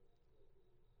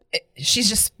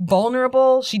just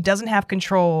vulnerable. She doesn't have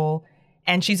control,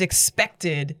 and she's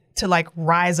expected to like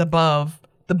rise above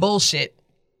the bullshit.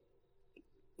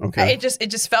 Okay. It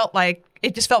just felt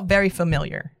very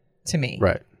familiar to me.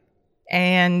 Right.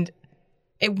 And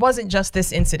it wasn't just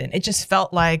this incident. It just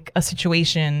felt like a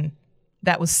situation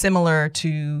that was similar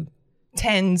to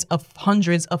tens of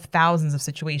hundreds of thousands of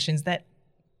situations that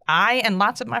I and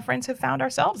lots of my friends have found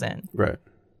ourselves in. Right.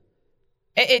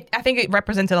 I think it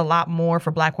represented a lot more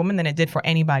for Black women than it did for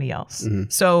anybody else. Mm-hmm.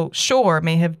 So sure,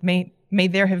 may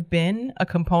there have been a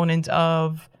component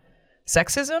of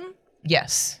sexism?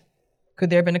 Yes. Could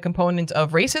there have been a component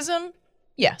of racism?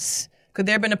 Yes. Could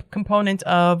there have been a component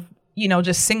of,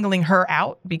 just singling her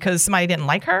out because somebody didn't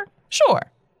like her? Sure.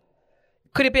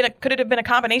 Could it have been a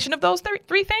combination of those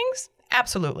three things?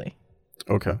 Absolutely.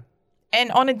 Okay.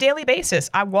 And on a daily basis,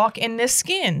 I walk in this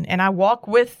skin and I walk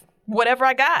with whatever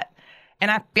I got. And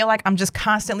I feel like I'm just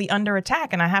constantly under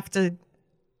attack, and I have to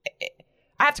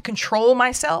control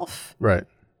myself. Right.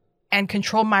 And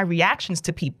control my reactions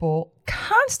to people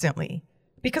constantly,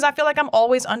 because I feel like I'm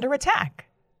always under attack,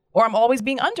 or I'm always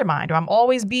being undermined, or I'm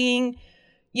always being,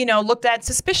 looked at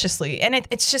suspiciously. And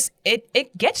it's just,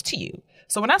 it gets to you.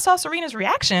 So when I saw Serena's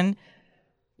reaction,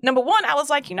 number one, I was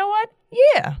like, you know what?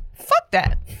 Yeah, fuck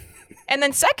that. And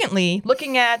then secondly,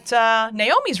 looking at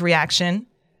Naomi's reaction,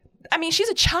 I mean, she's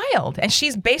a child and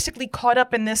she's basically caught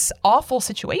up in this awful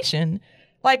situation.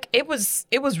 Like it was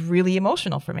really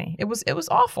emotional for me. It was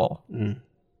awful. Mm.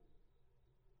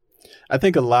 I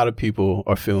think a lot of people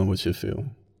are feeling what you're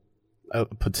feeling,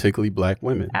 particularly Black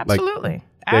women. Absolutely.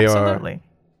 Like, Absolutely.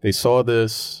 They saw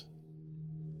this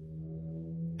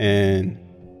and,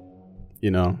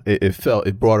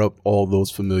 it brought up all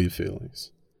those familiar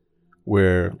feelings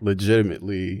where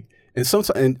legitimately,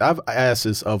 and I've asked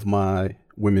this of my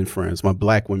women friends, my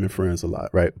Black women friends a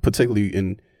lot, right?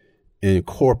 Particularly in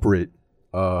corporate,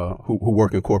 who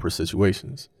work in corporate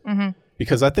situations. Mm-hmm.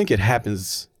 Because I think it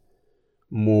happens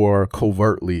more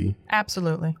covertly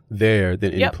Absolutely. there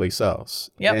than any place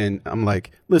else. Yep. And I'm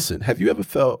like, listen, have you ever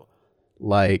felt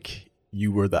like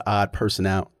you were the odd person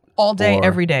out? All day,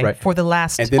 every day, right, for the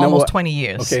last almost 20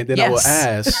 years. Okay, then I will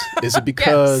ask, is it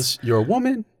because you're a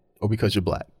woman or because you're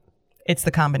Black? It's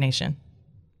the combination.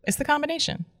 It's the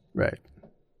combination. Right.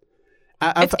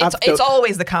 It's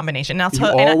always the combination. And I'll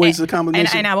tell always the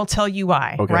combination. And I will tell you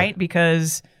why. Okay. Right?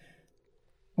 Because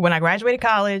when I graduated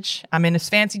college, I'm in this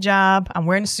fancy job. I'm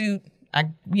wearing a suit. I,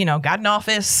 got an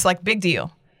office, like big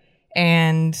deal.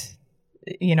 And,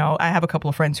 I have a couple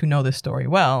of friends who know this story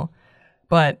well.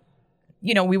 But,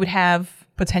 we would have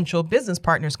potential business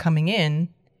partners coming in,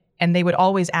 and they would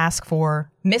always ask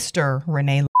for Mr.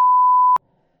 Renee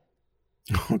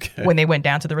Okay. when they went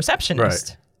down to the receptionist.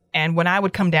 Right. And when I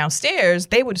would come downstairs,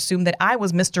 they would assume that I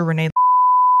was Mr. Renee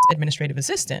administrative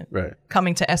assistant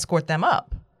coming to escort them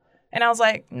up. And I was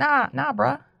like, nah,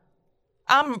 bruh.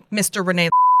 I'm Mr. Renee.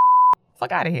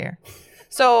 Fuck out of here.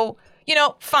 So,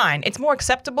 fine. It's more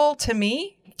acceptable to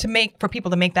me for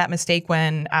people to make that mistake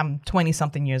when I'm 20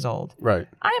 something years old. Right.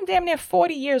 I am damn near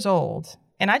 40 years old.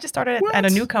 And I just started at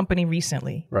a new company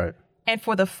recently. Right. And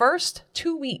for the first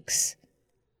 2 weeks,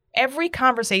 every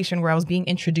conversation where I was being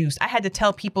introduced, I had to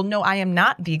tell people, no, I am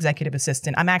not the executive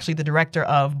assistant. I'm actually the director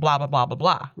of blah, blah, blah, blah,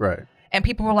 blah. Right. And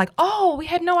people were like, oh, we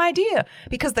had no idea.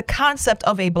 Because the concept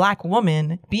of a black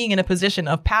woman being in a position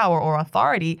of power or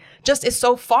authority just is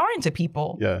so foreign to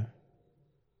people. Yeah.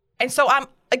 And so I'm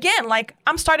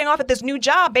starting off at this new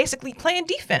job basically playing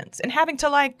defense and having to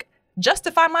like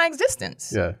justify my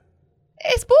existence. Yeah.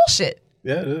 It's bullshit.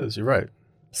 Yeah, it is. You're right.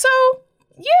 So,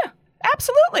 yeah,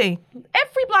 absolutely.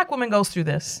 Every black woman goes through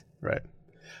this. Right.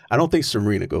 I don't think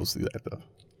Serena goes through that, though.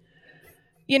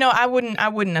 You know, I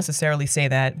wouldn't necessarily say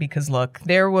that because, look,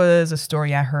 there was a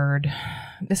story I heard.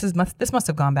 This must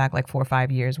have gone back like 4 or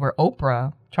 5 years where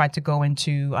Oprah tried to go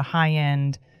into a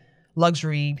high-end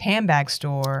luxury handbag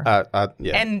store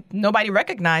and nobody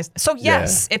recognized. So,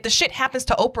 yes, if the shit happens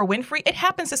to Oprah Winfrey, it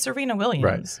happens to Serena Williams.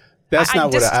 Right. That's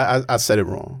not what I said it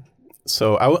wrong.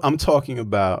 So I'm talking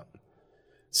about,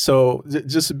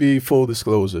 just to be full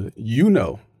disclosure, you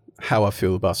know how I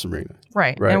feel about Serena.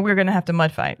 Right. And we're going to have to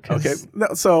mud fight. Okay.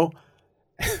 So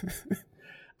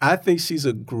I think she's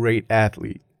a great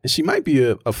athlete and she might be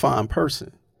a fine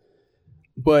person,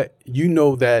 but you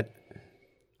know that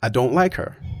I don't like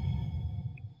her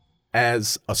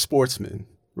as a sportsman,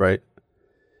 right?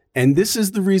 And this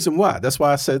is the reason why. That's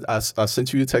why I said, I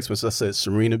sent you the text message. I said,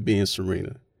 Serena being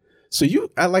Serena. So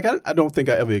I don't think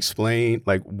I ever explained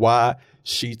like why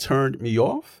she turned me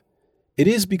off. It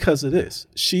is because of this.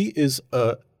 She is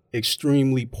a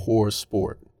extremely poor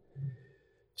sport.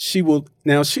 She's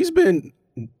been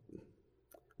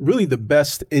really the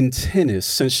best in tennis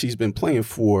since she's been playing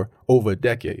for over a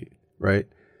decade, right?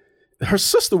 Her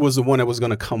sister was the one that was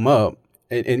going to come up,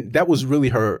 and that was really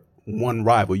her one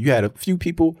rival. You had a few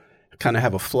people kind of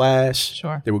have a flash.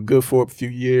 Sure. They were good for a few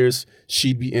years.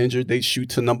 She'd be injured. They'd shoot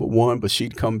to number one, but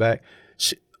she'd come back.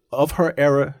 Of her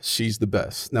era, she's the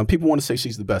best. Now, people want to say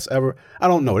she's the best ever. I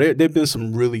don't know. There've been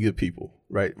some really good people,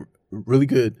 right? Really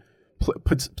good.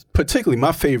 Particularly,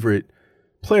 my favorite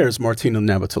player is Martina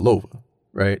Navratilova,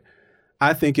 right?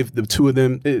 I think if the two of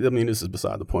them, this is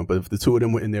beside the point, but if the two of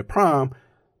them were in their prime,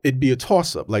 it'd be a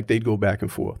toss-up. Like, they'd go back and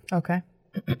forth. Okay.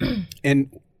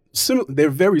 And they're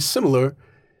very similar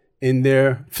in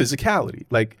their physicality.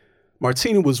 Like,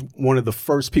 Martina was one of the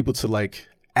first people to, like,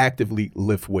 actively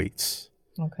lift weights.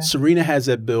 Okay. Serena has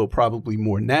that build probably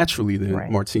more naturally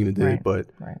than Martina did, but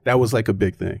that was like a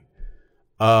big thing.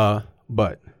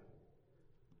 But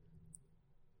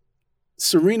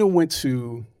Serena went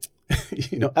to,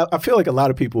 I feel like a lot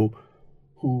of people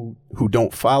who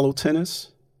don't follow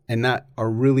tennis and not are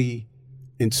really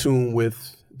in tune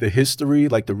with the history,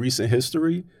 like the recent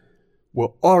history,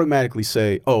 will automatically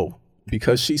say, oh,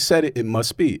 because she said it, it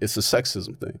must be. It's a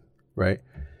sexism thing, right?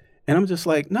 And I'm just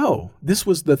like, no, this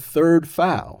was the third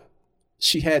foul.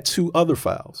 She had 2 other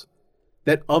fouls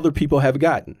that other people have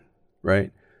gotten,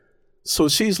 right? So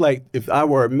she's like, if I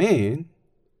were a man,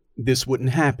 this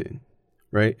wouldn't happen,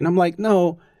 right? And I'm like,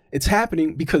 no, it's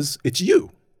happening because it's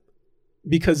you,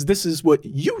 because this is what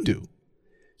you do.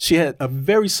 She had a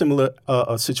very similar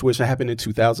situation happen in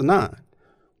 2009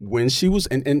 when she was,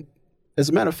 and as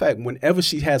a matter of fact, whenever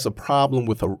she has a problem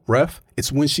with a ref,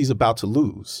 it's when she's about to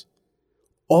lose.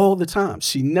 All the time.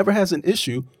 She never has an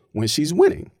issue when she's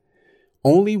winning,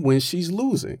 only when she's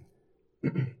losing.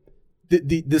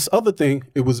 This other thing,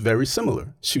 it was very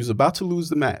similar. She was about to lose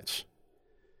the match.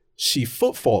 She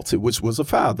foot faulted, which was a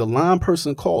foul. The line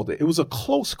person called it. It was a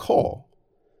close call,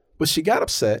 but she got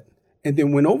upset and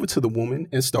then went over to the woman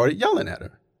and started yelling at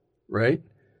her, right?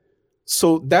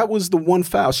 So that was the one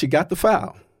foul. She got the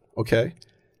foul, okay?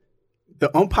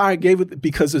 The umpire gave it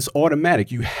because it's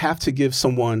automatic. You have to give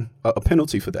someone a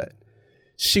penalty for that.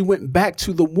 She went back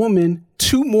to the woman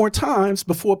 2 more times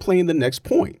before playing the next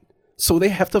point. So they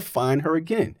have to fine her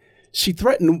again. She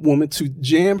threatened the woman to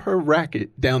jam her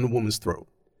racket down the woman's throat.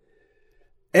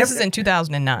 This is in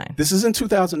 2009. This is in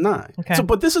 2009. Okay. So,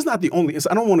 but this is not the only.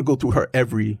 I don't want to go through her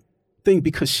every thing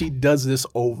because she does this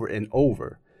over and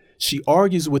over. She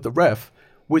argues with the ref,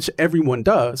 which everyone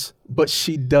does, but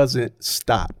she doesn't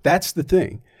stop. That's the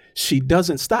thing. She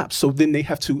doesn't stop. So then they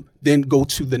have to then go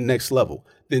to the next level,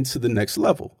 then to the next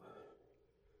level.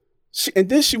 And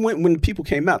then she went when people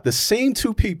came out. The same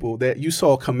 2 people that you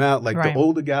saw come out, like the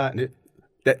older guy, and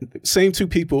that same 2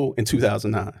 people in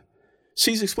 2009.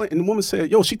 She's explaining, and the woman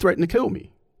said, yo, she threatened to kill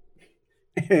me.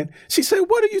 And she said,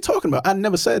 what are you talking about? I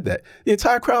never said that. The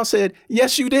entire crowd said,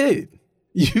 yes, you did.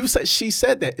 She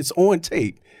said that. It's on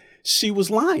tape. She was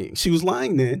lying. She was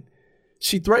lying then.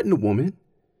 She threatened the woman.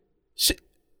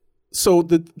 So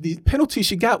the penalty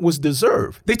she got was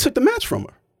deserved. They took the match from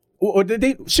her. Or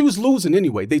she was losing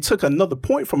anyway. They took another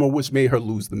point from her, which made her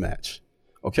lose the match.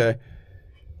 Okay?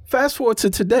 Fast forward to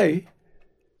today,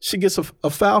 she gets a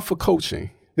foul for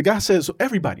coaching. The guy says,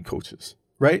 everybody coaches,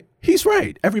 right? He's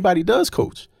right. Everybody does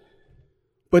coach.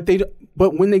 But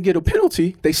when they get a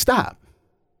penalty, they stop.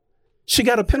 She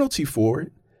got a penalty for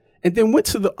it, and then went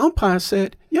to the umpire and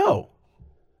said, "Yo,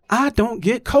 I don't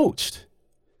get coached."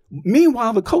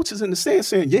 Meanwhile, the coach is in the stand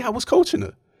saying, "Yeah, I was coaching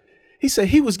her." He said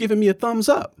he was giving me a thumbs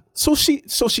up. So she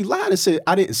lied and said,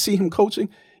 "I didn't see him coaching."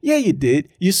 Yeah, you did.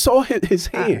 You saw his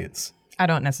hands. I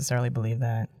don't necessarily believe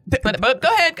that. But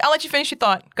go ahead. I'll let you finish your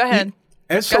thought. Go ahead.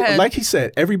 And so, like he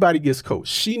said, everybody gets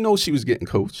coached. She knows she was getting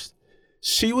coached.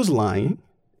 She was lying,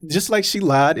 just like she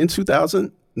lied in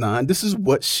 2009. This is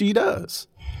what she does.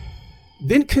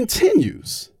 Then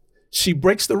continues. She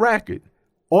breaks the racket.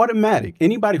 Automatic.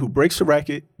 Anybody who breaks the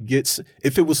racket gets,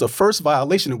 if it was a first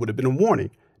violation, it would have been a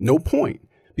warning. No point.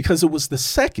 Because it was the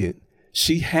second,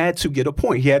 she had to get a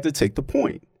point. He had to take the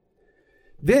point.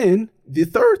 Then the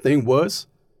third thing was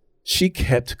she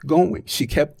kept going. She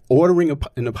kept ordering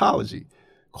an apology,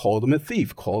 called him a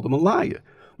thief, called him a liar,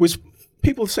 which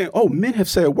people are saying, oh, men have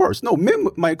said worse. No, men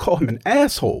might call him an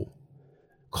asshole.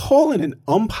 Calling an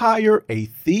umpire a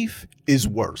thief is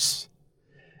worse.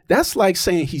 That's like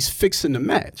saying he's fixing the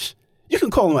match. You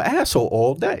can call him an asshole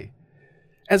all day.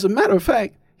 As a matter of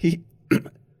fact,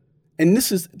 and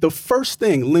this is the first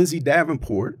thing Lindsay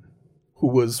Davenport, who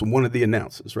was one of the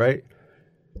announcers, right?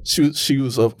 She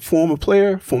was a former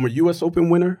player, former U.S. Open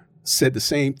winner, said the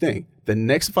same thing. The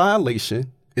next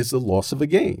violation is the loss of a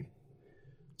game.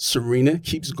 Serena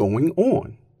keeps going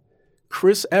on.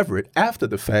 Chris Everett, after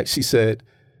the fact, she said,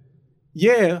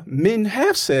 yeah, men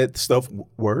have said stuff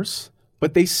worse,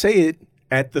 but they say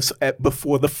it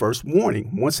before the first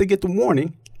warning. Once they get the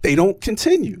warning, they don't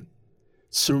continue.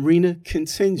 Serena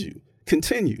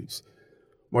continues.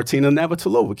 Martina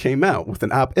Navratilova came out with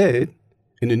an op-ed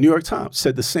in the New York Times,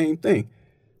 said the same thing.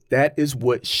 That is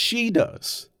what she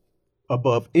does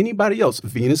above anybody else.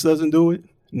 Venus doesn't do it.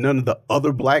 None of the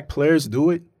other black players do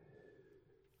it.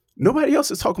 Nobody else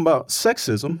is talking about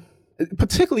sexism,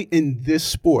 particularly in this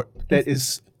sport that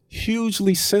is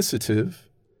hugely sensitive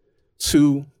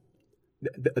to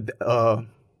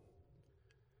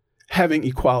having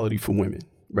equality for women,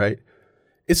 right?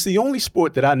 It's the only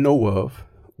sport that I know of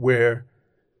where,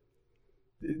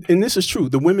 and this is true,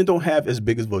 the women don't have as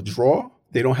big of a draw.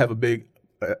 They don't have a big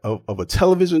of a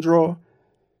television draw.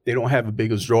 They don't have a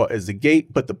big as draw as the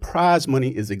gate, but the prize money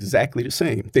is exactly the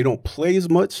same. They don't play as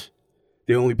much.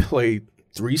 They only play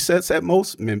 3 sets at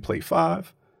most. Men play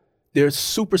 5. They're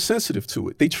super sensitive to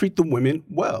it. They treat the women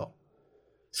well.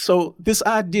 So this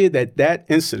idea that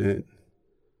incident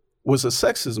was a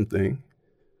sexism thing,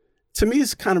 to me,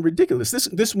 is kind of ridiculous.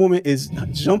 This woman is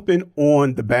jumping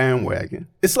on the bandwagon.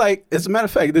 It's like, as a matter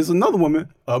of fact, there's another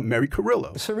woman, Mary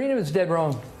Carrillo. Serena is dead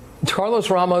wrong. Carlos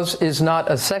Ramos is not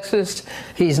a sexist.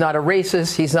 He's not a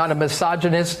racist. He's not a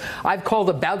misogynist. I've called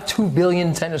about 2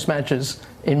 billion tennis matches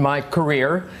in my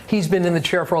career. He's been in the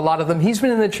chair for a lot of them. He's been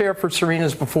in the chair for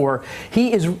Serena's before.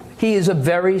 He is a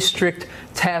very strict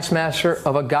taskmaster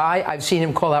of a guy. I've seen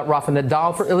him call out Rafa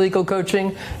Nadal for illegal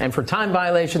coaching and for time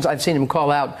violations. I've seen him call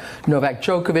out Novak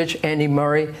Djokovic, Andy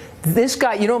Murray. This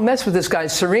guy, you don't mess with this guy.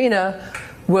 Serena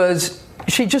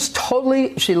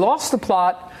she lost the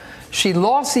plot. She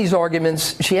lost these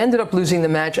arguments. She ended up losing the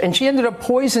match, and she ended up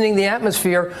poisoning the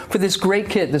atmosphere for this great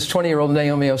kid, this 20-year-old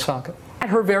Naomi Osaka. At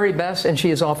her very best, and she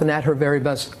is often at her very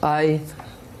best, I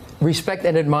respect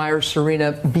and admire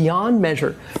Serena beyond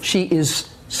measure. She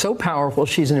is so powerful.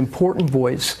 She's an important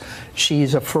voice.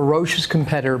 She's a ferocious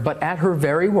competitor, but at her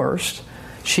very worst,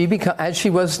 as she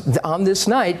was on this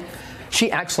night, she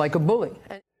acts like a bully.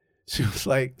 She was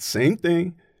like, same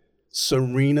thing.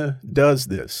 Serena does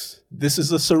this. This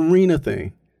is a Serena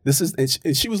thing.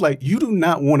 And she was like, you do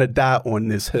not want to die on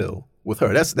this hill with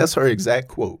her. That's her exact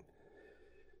quote.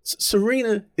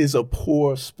 Serena is a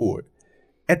poor sport.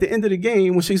 At the end of the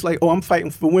game, when she's like, oh, I'm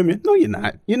fighting for women. No, you're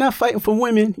not. You're not fighting for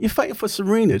women. You're fighting for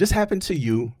Serena. This happened to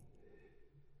you.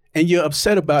 And you're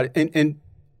upset about it. And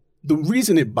the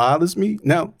reason it bothers me,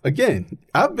 now, again,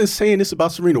 I've been saying this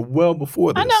about Serena well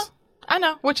before this. I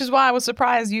know, which is why I was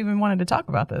surprised you even wanted to talk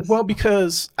about this. Well,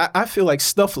 because I feel like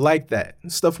stuff like that,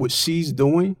 stuff what she's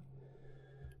doing,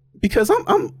 because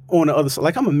I'm on the other side.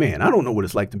 Like, I'm a man. I don't know what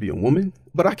it's like to be a woman,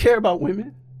 but I care about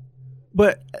women.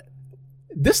 But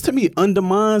this, to me,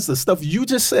 undermines the stuff you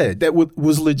just said that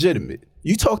was legitimate.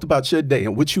 You talked about your day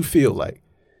and what you feel like.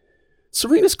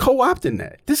 Serena's co-opting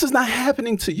that. This is not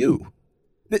happening to you.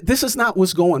 This is not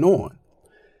what's going on.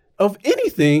 Of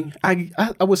anything, I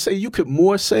would say you could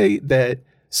more say that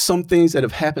some things that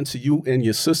have happened to you and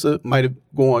your sister might have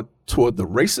gone toward the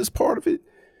racist part of it.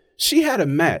 She had a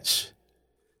match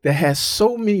that has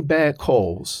so many bad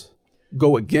calls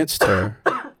go against her.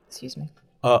 Excuse me.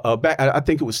 Back, I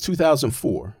think it was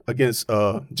 2004 against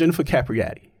Jennifer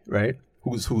Capriati, right?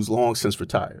 who's long since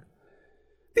retired.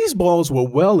 These balls were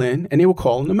well in, and they were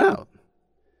calling them out.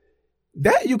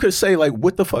 That you could say, like,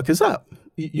 what the fuck is up?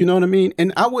 You know what I mean?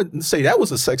 And I wouldn't say that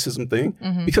was a sexism thing,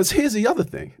 because here's the other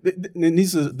thing. And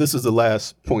this is the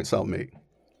last points I'll make.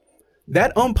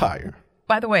 That umpire.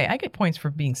 By the way, I get points for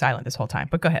being silent this whole time,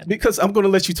 but go ahead. Because I'm going to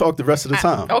let you talk the rest of the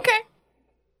time. Okay.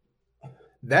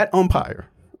 That umpire,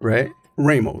 right,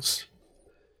 Ramos,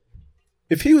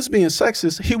 if he was being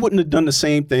sexist, he wouldn't have done the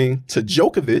same thing to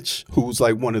Djokovic, who's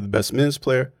like one of the best men's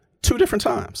player, 2 different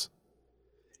times.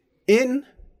 In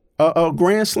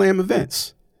Grand Slam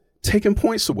events, taking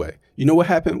points away. You know what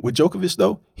happened with Djokovic,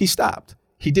 though? He stopped.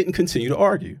 He didn't continue to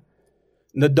argue.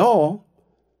 Nadal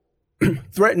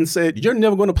threatened, said, you're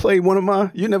never going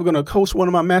to coach one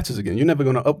of my matches again. You're never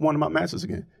going to up one of my matches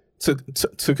again.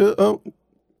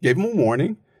 Gave him a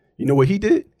warning. You know what he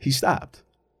did? He stopped.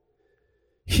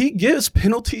 He gives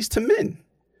penalties to men,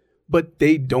 but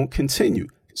they don't continue.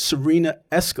 Serena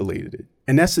escalated it,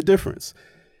 and that's the difference.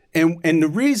 And the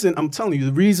reason, I'm telling you,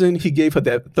 the reason he gave her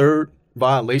that 3rd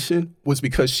violation was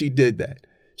because she did that.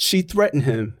 She threatened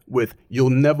him with, you'll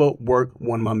never work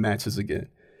one of my matches again.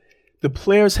 The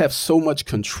players have so much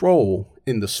control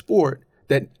in the sport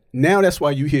that now that's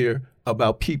why you hear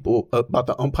about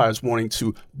the umpires wanting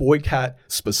to boycott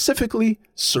specifically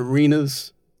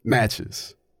Serena's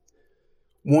matches.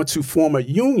 Want to form a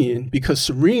union because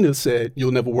Serena said,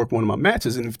 you'll never work one of my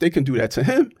matches. And if they can do that to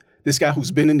him, this guy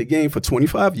who's been in the game for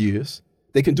 25 years,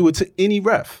 they can do it to any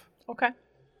ref. Okay.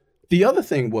 The other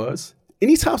thing was,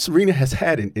 anytime Serena has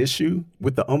had an issue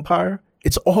with the umpire,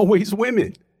 it's always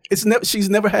women. She's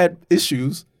never had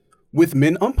issues with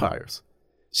men umpires.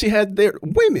 She had their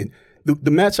women.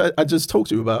 The match I just talked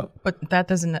to you about. But that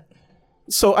doesn't...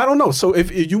 So I don't know. So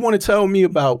if you want to tell me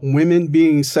about women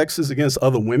being sexist against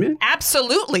other women?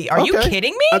 Absolutely. Are you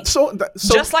kidding me? So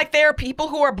just like there are people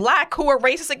who are black who are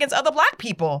racist against other black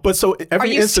people. But so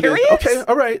every are you incident. Serious? Okay,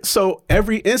 all right. So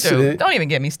every incident. Dude, don't even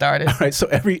get me started. All right. So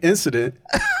every incident.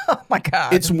 Oh my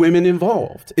God. It's women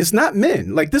involved. It's not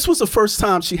men. Like, this was the first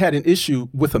time she had an issue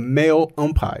with a male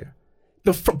umpire.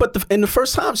 And the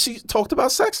first time she talked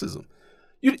about sexism.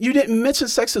 You didn't mention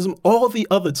sexism all the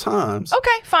other times. Okay,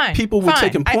 fine. People were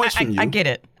taking points from you. I get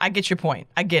it. I get your point.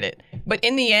 I get it. But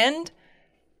in the end,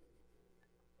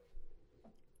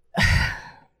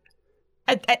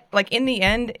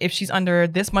 if she's under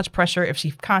this much pressure, if she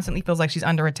constantly feels like she's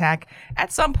under attack,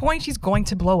 at some point she's going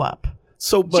to blow up.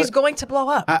 She's going to blow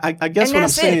up. I guess what I'm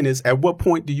saying is, at what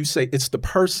point do you say it's the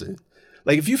person?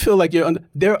 Like, if you feel like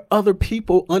there are other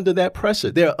people under that pressure.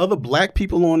 There are other black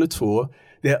people on the tour.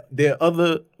 There are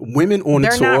other women on the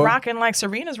tour. They're not rocking like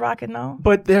Serena's rocking, though.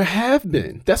 But there have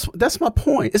been. That's my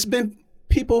point. It's been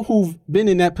people who've been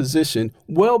in that position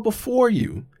well before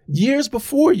you, years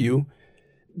before you,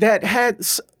 that had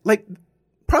like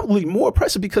probably more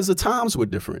pressure because the times were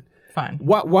different. Fine.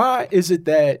 Why is it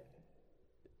that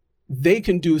they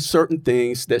can do certain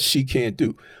things that she can't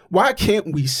do? Why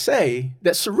can't we say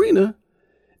that Serena,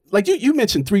 like you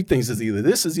mentioned 3 things, is either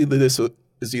this, or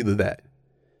is either that.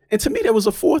 And to me, there was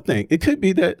a 4th thing. It could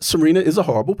be that Serena is a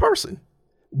horrible person.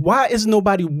 Why is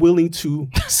nobody willing to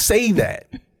say that?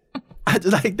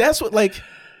 That's what, like,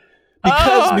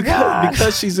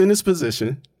 because she's in this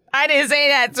position. I didn't say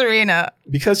that, Serena.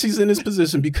 Because she's in this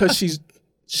position, because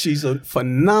she's a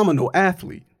phenomenal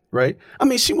athlete, right? I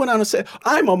mean, she went on and said,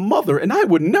 I'm a mother and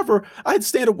I'd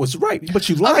stand up was right, but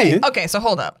you lying. Okay, so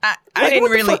hold up. I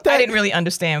didn't really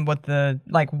understand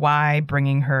why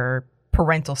bringing her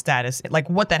parental status, like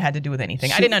what that had to do with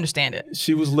anything. I didn't understand it.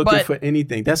 She was looking for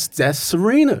anything. That's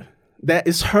Serena. That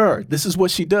is her. This is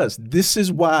what she does. This is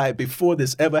why before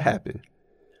this ever happened,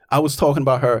 I was talking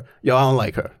about her. Yo, I don't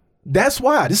like her. That's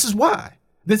why. This is why.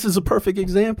 This is a perfect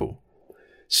example.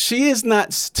 She is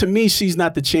not, to me, she's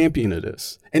not the champion of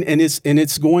this. And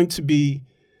it's going to be,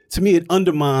 to me, it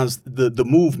undermines the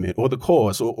movement or the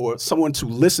cause or someone to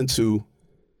listen to.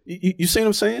 You see what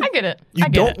I'm saying? I get it. You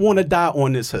don't want to die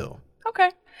on this hill.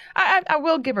 Okay. I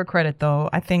will give her credit, though.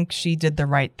 I think she did the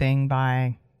right thing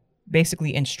by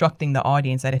basically instructing the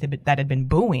audience that had been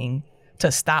booing to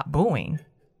stop booing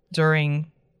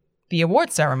during the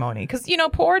award ceremony. Because,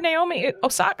 poor Naomi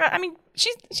Osaka, I mean,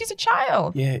 she's a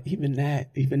child. Yeah, even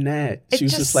that. She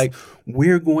was just like,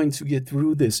 we're going to get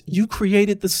through this. You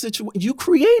created the situation. You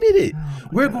created it.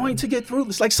 We're going to get through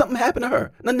this. Like something happened to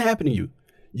her. Nothing happened to you.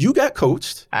 You got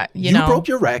coached. You broke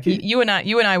your racket. You and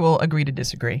I will agree to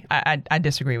disagree. I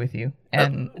disagree with you.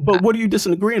 But what are you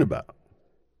disagreeing about?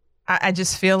 I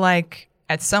just feel like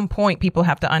at some point people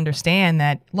have to understand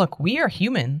that, look, we are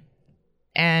human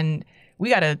and we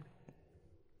got to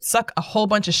suck a whole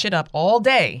bunch of shit up all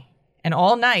day and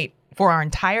all night for our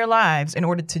entire lives in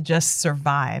order to just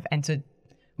survive and to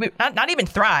not even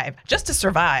thrive, just to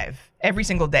survive every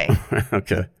single day.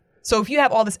 Okay. So if you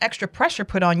have all this extra pressure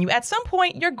put on you, at some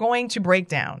point you're going to break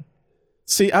down.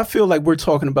 See, I feel like we're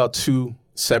talking about two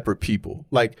separate people.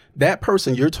 Like that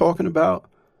person you're talking about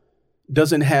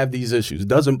doesn't have these issues,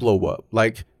 doesn't blow up.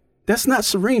 Like that's not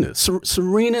Serena.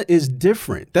 Serena is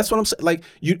different. That's what I'm saying. Like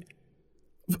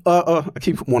I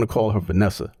keep want to call her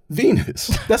Vanessa.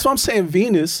 Venus. That's what I'm saying.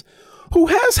 Venus, who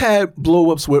has had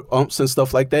blow ups with umps and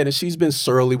stuff like that. And she's been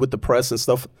surly with the press and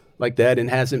stuff like that and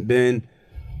hasn't been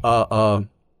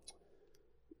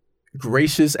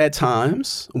gracious at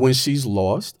times when she's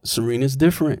lost. Serena's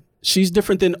different. She's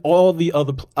different than all the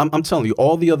other, I'm telling you,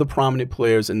 all the other prominent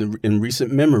players in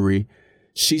recent memory.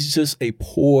 She's just a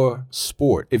poor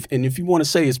sport. If you want to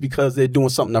say it's because they're doing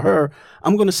something to her,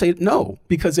 I'm going to say no,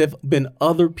 because there have been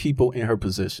other people in her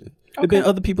position. There have been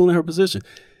other people in her position.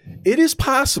 It is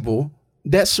possible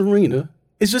that Serena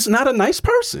is just not a nice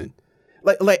person.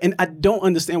 And I don't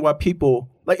understand why people,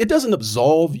 it doesn't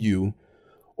absolve you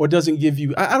or doesn't give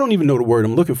you, I don't even know the word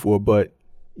I'm looking for, but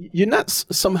you're not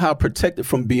somehow protected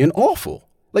from being awful.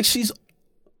 Like she's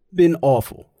been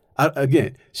awful.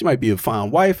 Again, she might be a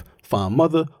fine wife, fine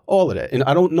mother, all of that. And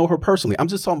I don't know her personally. I'm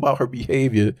just talking about her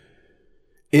behavior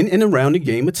in and around the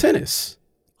game of tennis.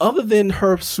 Other than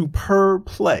her superb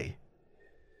play,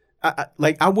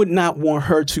 I would not want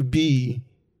her to be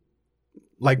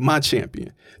like my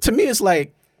champion. To me, it's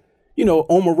like,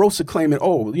 Omarosa claiming,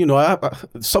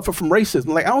 I suffer from racism.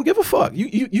 Like, I don't give a fuck.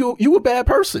 You a bad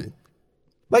person.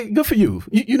 Like, good for you.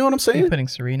 You know what I'm saying? You're putting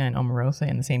Serena and Omarosa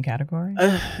in the same category?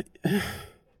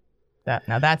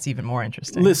 Now that's even more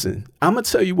interesting. Listen, I'm going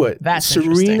to tell you what. That's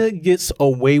Serena gets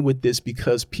away with this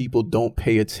because people don't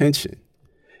pay attention.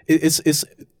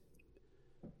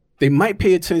 They might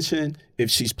pay attention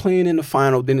if she's playing in the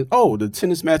final. Then, the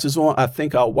tennis match is on. I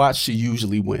think I'll watch. She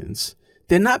usually wins.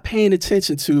 They're not paying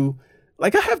attention to, I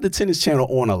have the tennis channel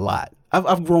on a lot.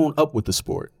 I've grown up with the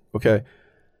sport, okay?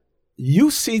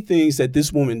 You see things that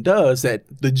this woman does that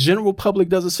the general public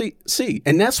doesn't see.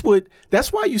 And that's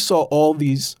why you saw all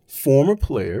these former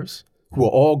players who are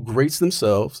all greats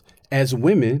themselves as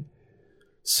women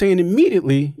saying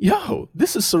immediately,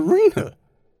 this is Serena.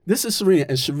 This is Serena.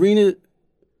 And Serena,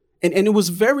 and it was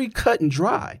very cut and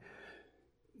dry.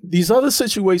 These other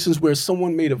situations where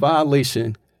someone made a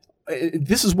violation,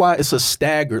 this is why it's a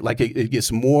staggered, it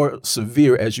gets more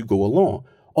severe as you go along.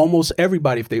 Almost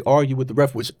everybody, if they argue with the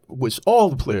ref, which all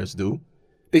the players do,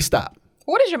 they stop.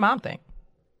 What does your mom think?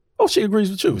 Oh, she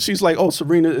agrees with you. She's like,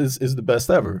 Serena is the best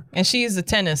ever. And she's a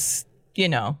tennis,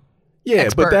 Yeah,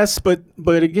 expert.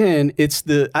 but again,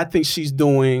 I think she's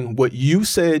doing what you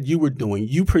said you were doing.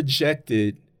 You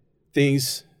projected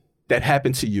things that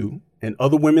happened to you and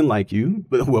other women like you,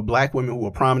 but who are black women, who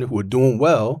are prominent, who are doing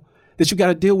well, that you got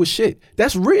to deal with shit.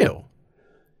 That's real.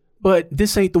 But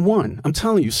this ain't the one. I'm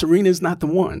telling you, Serena is not the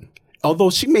one.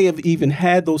 Although she may have even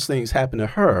had those things happen to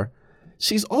her,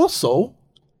 she's also...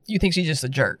 You think she's just a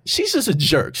jerk? She's just a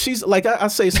jerk. She's like, I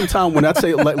say sometimes when I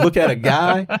say, look at a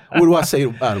guy, what do I say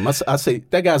about him? I say,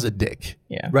 that guy's a dick.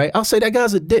 Yeah. Right? I'll say, that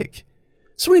guy's a dick.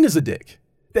 Serena's a dick.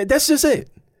 That's just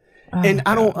it. And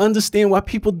I don't understand why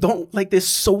people don't, they're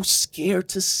so scared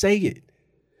to say it.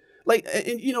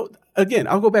 Again,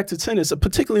 I'll go back to tennis,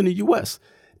 particularly in the U.S.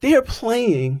 They are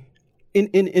playing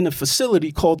in a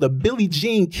facility called the Billie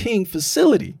Jean King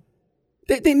facility.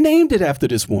 They named it after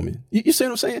this woman. You see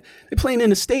what I'm saying? They're playing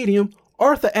in a stadium,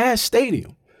 Arthur Ashe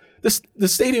Stadium. The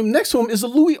stadium next to them is the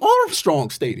Louis Armstrong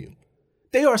Stadium.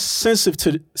 They are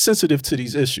sensitive to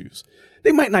these issues.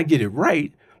 They might not get it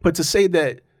right, but to say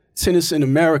that tennis in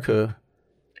America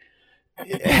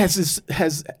I just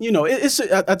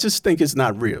think it's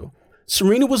not real.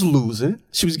 Serena was losing.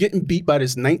 She was getting beat by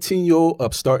this 19-year-old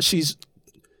upstart. She's,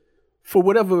 for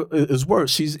whatever is worth,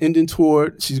 she's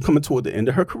coming toward the end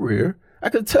of her career. I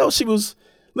could tell she was,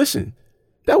 when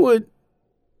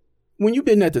you've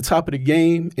been at the top of the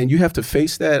game and you have to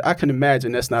face that, I can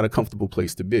imagine that's not a comfortable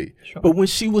place to be. Sure. But when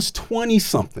she was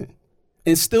 20-something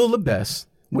and still the best,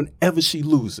 whenever she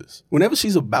loses, whenever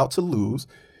she's about to lose,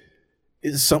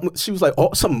 she was like,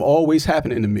 something always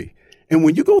happening to me. And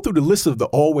when you go through the list of the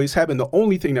always happened, the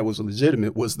only thing that was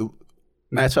legitimate was the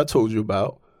match I told you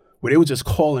about, where they were just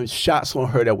calling shots on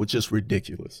her that were just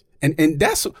ridiculous. And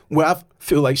that's where I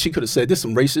feel like she could have said, this is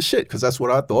some racist shit, because that's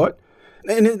what I thought.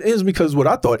 And it is because what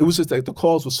I thought. It was just that the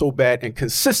calls were so bad and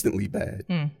consistently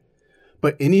bad.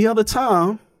 But any other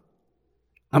time,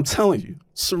 I'm telling you,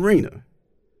 Serena.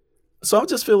 So I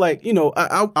just feel like,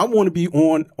 I want to be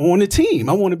on the team.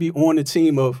 I want to be on the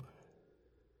team of,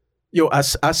 I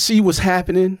see what's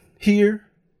happening here.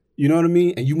 You know what I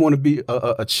mean? And you want to be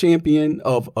a champion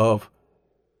of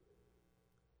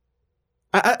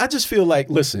I just feel like,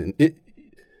 listen,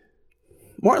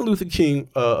 Martin Luther King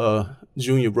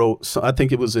Jr. wrote, so I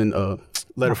think it was in a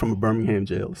letter from a Birmingham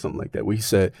jail or something like that, where he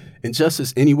said,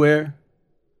 injustice anywhere,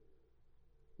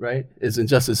 right, is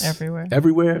injustice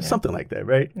everywhere, something like that,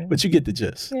 right? Yeah. But you get the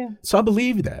gist. Yeah. So I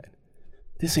believe that.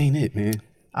 This ain't it, man.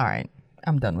 All right.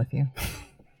 I'm done with you.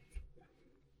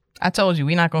 I told you,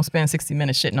 we're not going to spend 60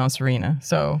 minutes shitting on Serena.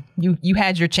 So you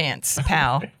had your chance,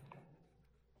 pal.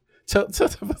 Tell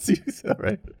about you,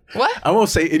 right? What? I won't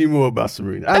say any more about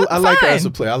Serena. I like her as a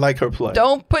player. I like her play.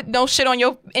 Don't put no shit on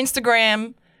your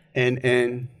Instagram.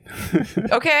 And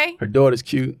okay. Her daughter's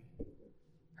cute.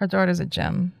 Her daughter's a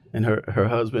gem. And her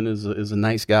husband is a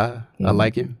nice guy. Yeah. I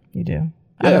like him. You do?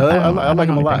 Yeah, I like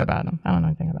him a lot. About him. I don't know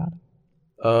anything about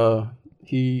him.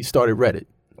 He started Reddit.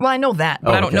 Well, I know that,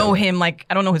 but I don't know him. Like,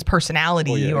 I don't know his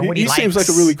personality or what he likes. He seems like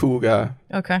a really cool guy.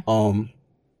 Okay.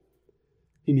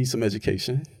 He needs some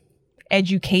education.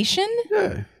 Education?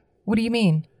 Yeah. What do you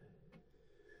mean?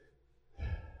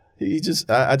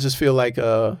 I just feel like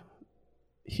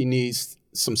he needs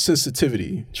some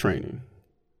sensitivity training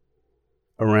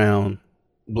around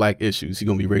black issues. He's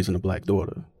gonna be raising a black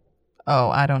daughter. Oh,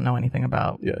 I don't know anything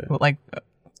about. Yeah. Like,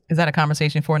 is that a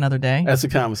conversation for another day? That's a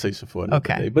conversation for another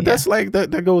day. But that's like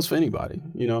that goes for anybody,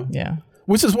 you know. Yeah.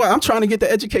 Which is why I'm trying to get the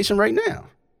education right now.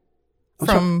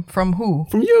 From who?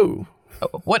 From you.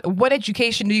 What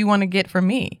education do you want to get from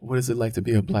me? What is it like to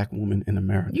be a black woman in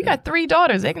America? You got 3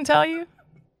 daughters. They can tell you.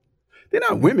 They're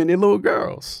not women. They're little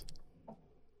girls.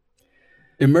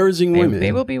 Emerging women.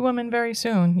 They will be women very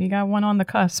soon. You got one on the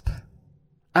cusp.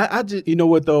 I just, you know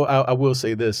what though? I will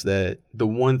say this, that the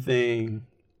one thing,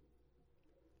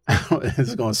 this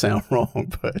is going to sound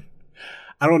wrong, but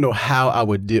I don't know how I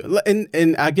would deal.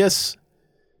 And I guess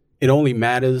it only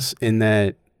matters in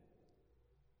that,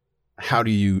 how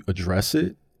do you address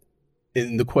it?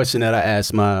 And the question that I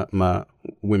ask my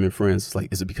women friends is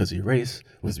like, is it because of your race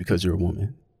or is it because you're a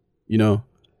woman? You know?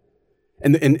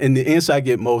 And the answer I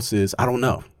get most is, I don't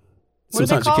know. What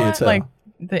Sometimes you can't tell. Like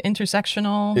the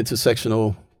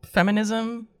intersectional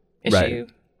feminism issue. Right.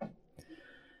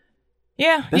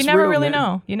 Yeah, that's you never really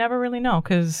know. You never really know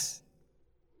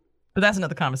but that's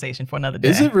another conversation for another day.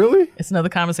 Is it really? It's another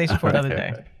conversation for another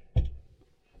day.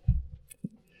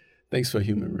 Thanks for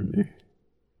humoring me.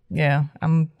 Yeah,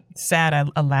 I'm sad I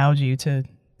allowed you to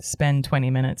spend 20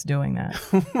 minutes doing that.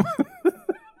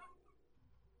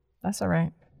 That's all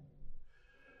right.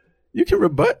 You can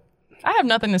rebut. I have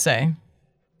nothing to say.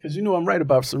 Because you know I'm right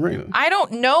about Serena. I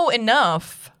don't know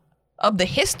enough of the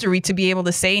history to be able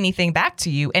to say anything back to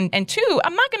you. And two,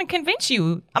 I'm not going to convince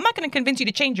you. I'm not going to convince you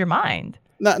to change your mind.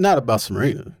 Not about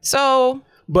Serena. So,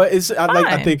 but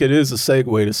I think it is a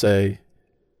segue to say,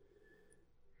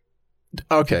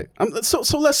 okay,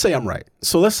 so let's say I'm right.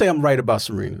 So let's say I'm right about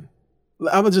Serena.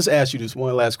 I'm gonna just ask you this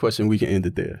one last question. We can end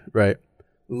it there, right?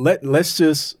 Let's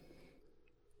just,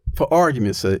 for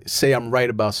argument's sake, say I'm right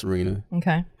about Serena.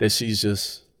 Okay. That she's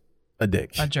just a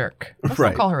dick, a jerk. Let's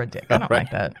not call her a dick. I don't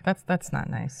like that. That's not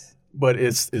nice. But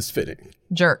it's fitting.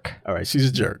 Jerk. All right, she's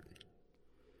a jerk.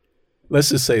 Let's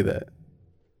just say that.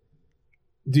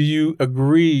 Do you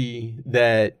agree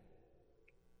that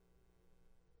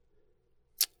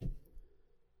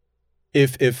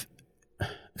if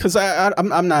because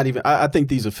I'm not even, I think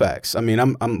these are facts. I mean,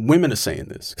 women are saying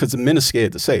this because the men are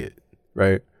scared to say it,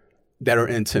 right? That are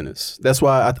in tennis. That's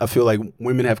why I feel like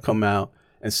women have come out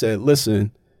and said,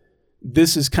 listen,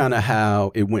 this is kind of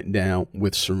how it went down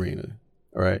with Serena,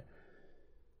 all right?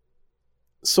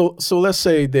 So let's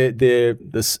say that the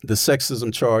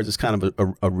sexism charge is kind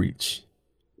of a reach.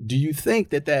 Do you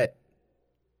think that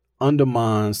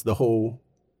undermines the whole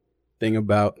thing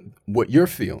about what you're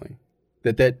feeling?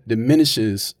 That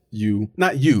diminishes you,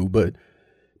 not you, but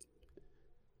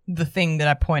the thing that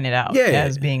I pointed out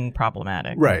as being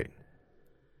problematic. Right.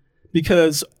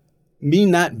 Because me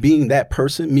not being that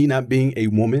person, me not being a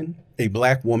woman, a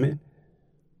black woman,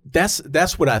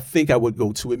 that's what I think I would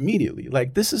go to immediately.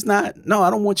 Like, this is not, no, I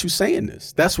don't want you saying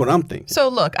this. That's what I'm thinking. So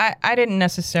look, I didn't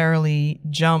necessarily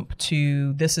jump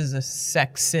to this is a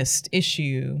sexist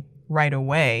issue right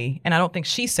away. And I don't think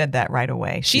she said that right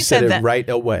away. She said that right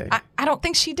away. I don't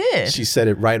think she did. She said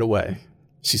it right away.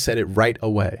 She said it right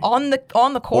away. On the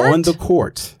court? On the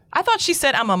court. I thought she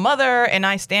said, I'm a mother and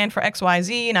I stand for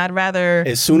XYZ and I'd rather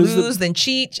lose than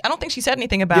cheat. I don't think she said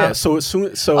anything about. Yeah,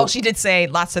 so she did say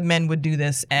lots of men would do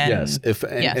this. And yes,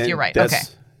 yes, you're right. Okay.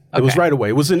 It was right away.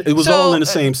 It was all in the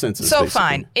same sentence. So basically.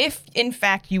 Fine. If in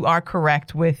fact you are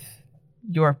correct with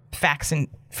your facts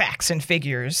and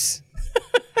figures,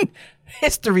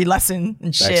 history lesson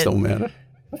and shit. Facts don't matter.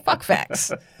 Fuck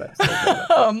facts.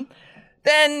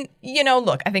 Then,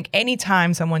 look, I think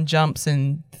anytime someone jumps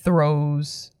and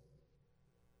throws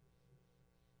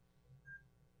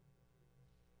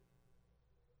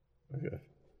Okay.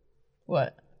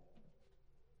 What?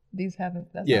 These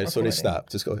haven't. That's Yeah, not so they recording.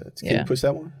 stopped. Just go ahead. Can Yeah. you push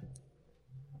that one?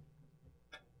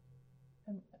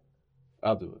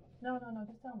 I'll do it. No,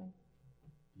 just tell me.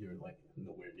 You're like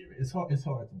nowhere near it. It's hard. It's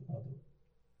hard. I'll do it.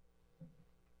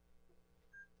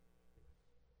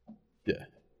 Yeah.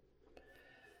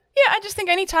 Yeah, I just think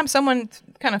anytime someone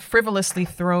kind of frivolously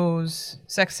throws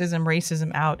sexism,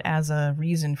 racism out as a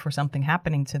reason for something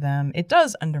happening to them, it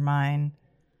does undermine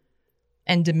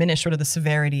and diminish sort of the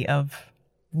severity of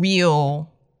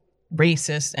real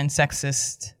racist and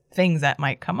sexist things that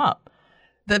might come up.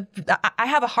 I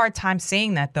have a hard time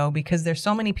saying that, though, because there's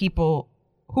so many people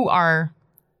who are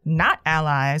not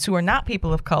allies, who are not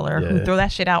people of color, who throw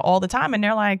that shit out all the time, and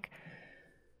they're like,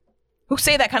 who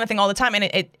say that kind of thing all the time, and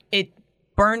it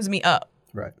burns me up.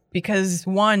 Right. Because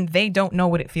one, they don't know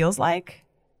what it feels like,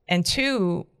 and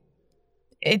two,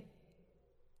 it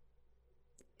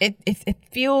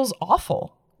feels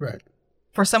awful. Right.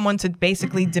 For someone to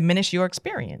basically diminish your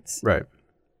experience. Right.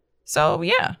 So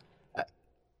yeah.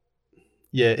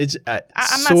 Yeah, it's. I'm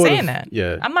not saying that.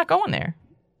 Yeah. I'm not going there.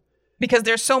 Because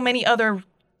there's so many other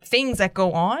things that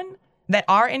go on that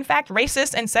are in fact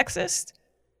racist and sexist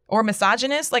or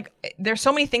misogynist. Like there's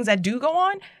so many things that do go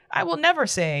on. I will never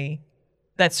say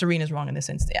that Serena's wrong in this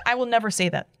instance. I will never say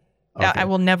that. Okay. I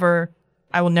will never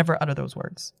utter those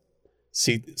words.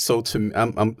 See, so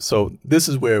so this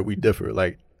is where we differ.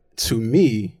 Like, to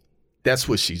me, that's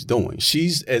what she's doing.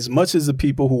 She's, as much as the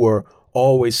people who are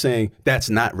always saying that's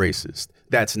not racist,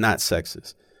 that's not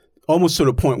sexist, almost to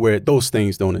the point where those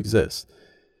things don't exist.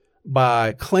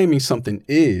 By claiming something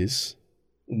is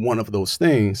one of those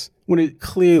things when it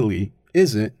clearly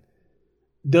isn't,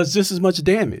 does just as much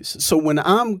damage. So when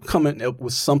I'm coming up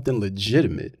with something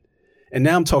legitimate, and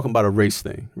now I'm talking about a race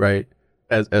thing, right?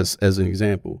 As an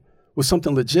example, with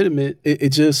something legitimate,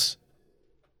 it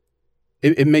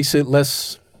makes it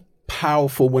less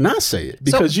powerful when I say it,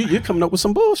 because you're coming up with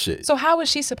some bullshit. So how is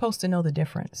she supposed to know the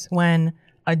difference when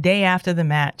a day after the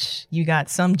match, you got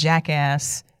some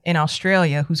jackass in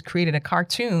Australia who's created a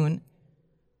cartoon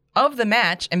of the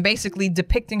match and basically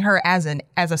depicting her as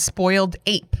a spoiled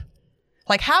ape?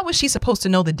 Like, how is she supposed to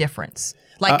know the difference?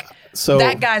 Like, so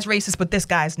that guy's racist, but this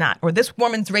guy's not. Or this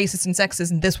woman's racist and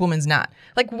sexist, and this woman's not.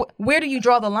 Like, where do you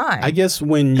draw the line? I guess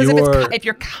when if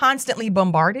you're constantly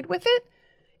bombarded with it,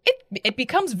 it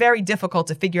becomes very difficult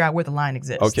to figure out where the line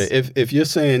exists. Okay, if you're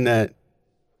saying that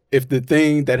if the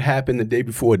thing that happened the day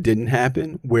before didn't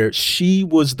happen, where she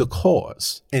was the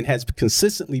cause and has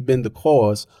consistently been the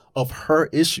cause of her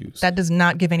issues, that does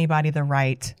not give anybody the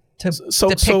right to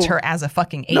depict her as a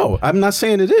fucking ape. No, I'm not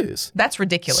saying it is. That's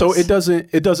ridiculous. So it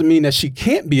doesn't mean that she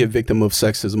can't be a victim of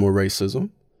sexism or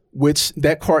racism, which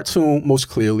that cartoon most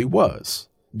clearly was.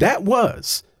 That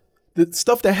was. The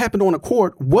stuff that happened on the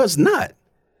court was not.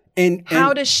 And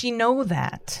how does she know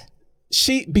that?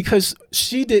 Because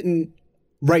she didn't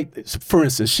write, for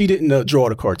instance, she didn't draw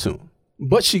the cartoon,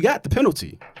 but she got the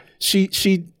penalty. She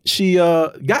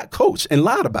got coached and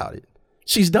lied about it.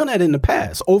 She's done that in the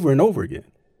past over and over again.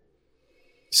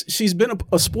 She's been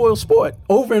a spoiled sport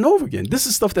over and over again. This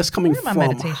is stuff that's coming from my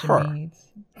meditation her.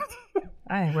 beads?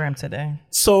 I didn't wear them today.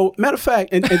 So, matter of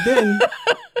fact, and then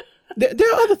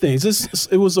there are other things.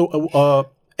 It was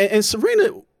and Serena.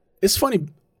 It's funny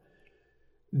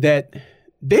that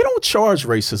they don't charge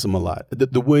racism a lot.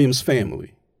 The Williams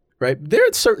family, right? There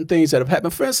are certain things that have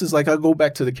happened. For instance, like I go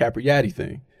back to the Capriati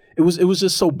thing. It was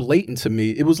just so blatant to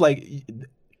me. It was like,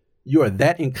 you are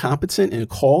that incompetent in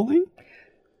calling.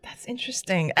 That's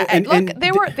interesting. And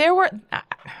there were.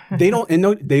 They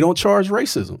don't charge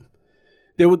racism.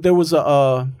 There was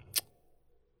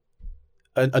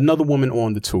another woman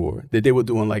on the tour that they were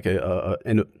doing like a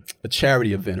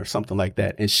charity event or something like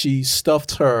that, and she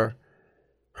stuffed her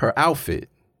outfit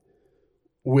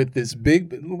with this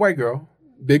big white girl,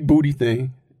 big booty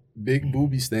thing, big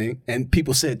boobies thing, and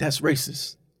people said that's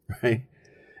racist, right?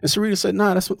 And Serena said,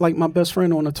 "Nah, that's like my best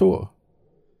friend on the tour."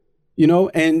 You know,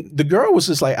 and the girl was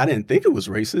just like, I didn't think it was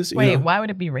racist. Wait, why would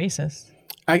it be racist?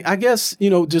 I guess,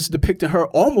 just depicting her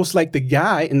almost like the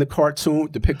guy in the cartoon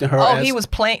depicting her as... he was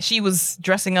playing, she was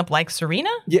dressing up like Serena?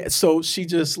 Yeah, so she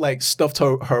just like stuffed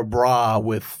her bra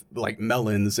with like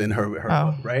melons in her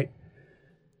right?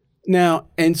 Now,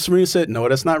 and Serena said, no,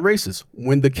 that's not racist.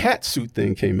 When the cat suit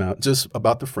thing came out, just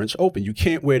about the French Open, you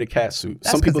can't wear the cat suit. That's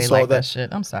Some people they saw like that.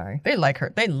 shit. I'm sorry. They like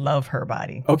her. They love her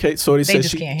body. Okay, so they said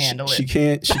just can't handle it. She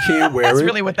can't wear That's it.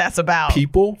 really what that's about.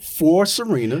 People for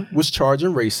Serena was charging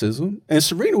racism, and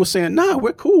Serena was saying, nah,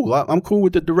 we're cool. I'm cool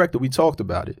with the director. We talked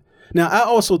about it. Now, I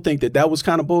also think that was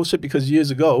kind of bullshit because years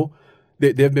ago,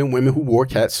 there have been women who wore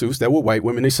cat suits that were white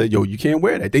women. They said, yo, you can't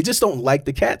wear that. They just don't like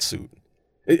the cat suit.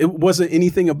 It wasn't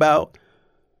anything about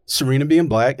Serena being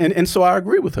black, and so I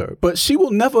agree with her. But she will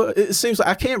never, it seems like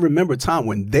I can't remember a time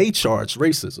when they charged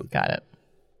racism. Got it.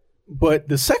 But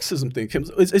the sexism thing,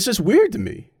 it's just weird to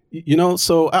me. You know,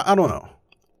 so I don't know.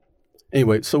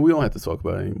 Anyway, so we don't have to talk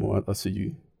about it anymore. I see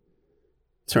you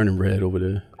turning red over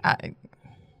there. I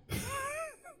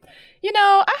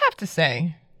have to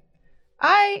say,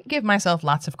 I give myself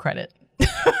lots of credit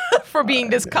for being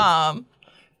this calm.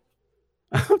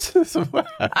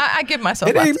 I give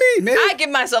myself. It ain't me, man. I give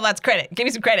myself lots of credit. Give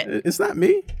me some credit. It's not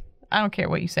me. I don't care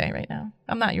what you say right now.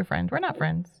 I'm not your friend. We're not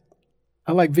friends.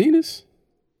 I like Venus.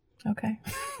 Okay.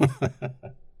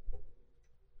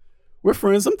 We're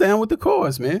friends. I'm down with the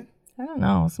cause, man. I don't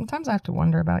know. Sometimes I have to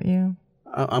wonder about you.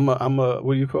 I'm a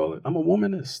what do you call it? I'm a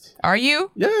womanist. Are you?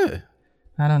 Yeah.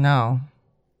 I don't know.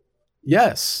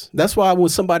 Yes. That's why when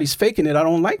somebody's faking it, I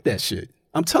don't like that shit.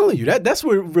 I'm telling you, that's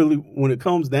where really when it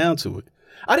comes down to it.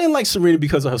 I didn't like Serena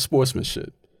because of her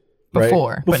sportsmanship.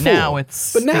 Before. But now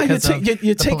it's But now you're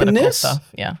taking this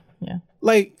stuff. Yeah.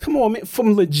 Like, come on, man,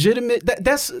 from legitimate.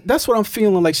 That's what I'm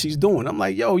feeling like she's doing. I'm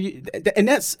like, yo, and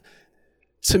that's,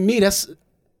 to me, that's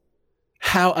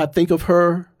how I think of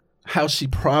her, how she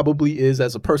probably is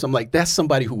as a person. I'm like, that's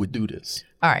somebody who would do this.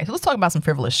 All right, so let's talk about some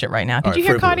frivolous shit right now. Did you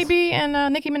hear Cardi B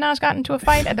and Nicki Minaj got into a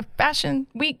fight at the Fashion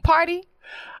Week party?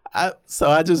 So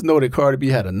I just know that Cardi B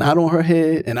had a knot on her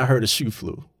head, and I heard a shoe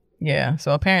flew. Yeah,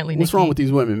 so apparently What's wrong with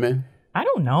these women, man? I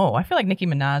don't know. I feel like Nicki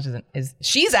Minaj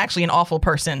she's actually an awful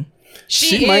person.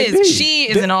 She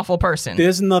is an awful person.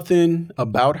 There's nothing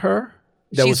about her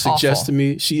that would suggest awful to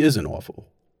me she isn't awful.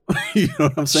 You know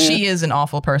what I'm saying? She is an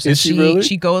awful person. Is she really?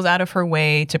 She goes out of her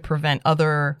way to prevent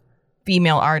other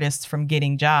female artists from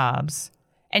getting jobs.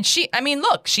 And she's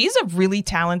a really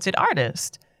talented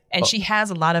artist. And she has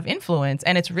a lot of influence.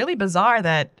 And it's really bizarre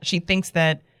that she thinks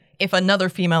that if another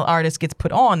female artist gets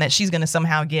put on, that she's going to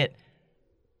somehow get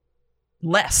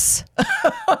less.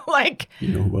 Like, you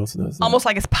know who else does that? Almost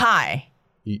like it's pie.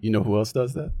 You know who else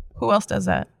does that? Who else does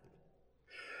that?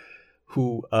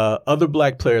 Who other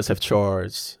black players have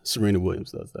charged? Serena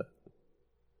Williams does that.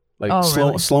 Like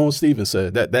really? Sloane Stephens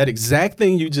said that exact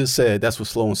thing you just said. That's what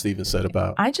Sloane Stephens said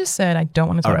about. I just said I don't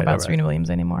want to talk about Serena Williams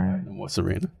anymore. No more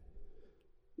Serena.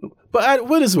 But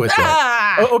what is with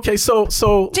that? Okay, so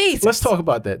Jesus. Let's talk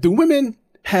about that. Do women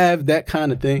have that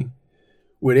kind of thing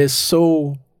where they're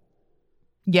so?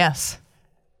 Yes.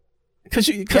 Because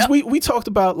we talked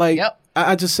about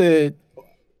I just said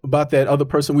about that other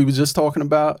person we were just talking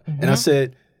about, and I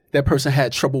said that person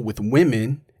had trouble with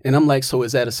women, and I'm like, so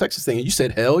is that a sexist thing? And you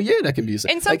said, hell yeah, that can be a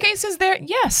sexist. In some cases,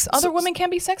 other women can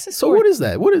be sexist. So what is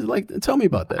that? What is tell me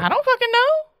about that. I don't fucking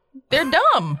know. They're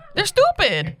dumb. They're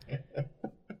stupid.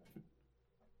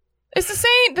 It's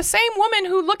the same women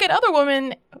who look at other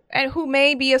women and who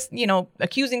may be,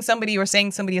 accusing somebody or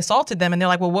saying somebody assaulted them, and they're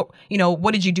like, well,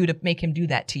 what did you do to make him do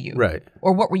that to you? Right.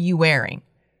 Or what were you wearing?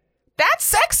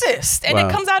 That's sexist, and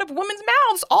it comes out of women's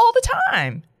mouths all the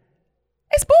time.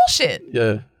 It's bullshit.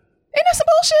 Yeah. Ain't that some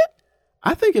bullshit?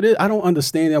 I think it is. I don't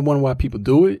understand. I wonder why people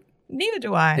do it. Neither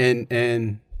do I.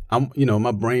 And I'm,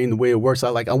 my brain, the way it works,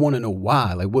 I want to know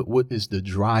why. Like, what is the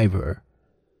driver?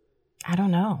 I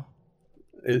don't know.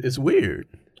 It's weird.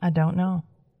 I don't know.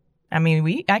 I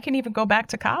mean, I can even go back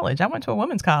to college. I went to a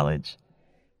women's college.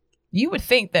 You would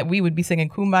think that we would be singing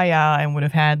Kumbaya and would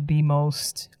have had the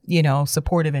most,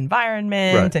 supportive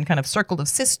environment and kind of circle of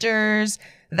sisters.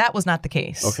 That was not the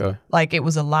case. Okay. Like there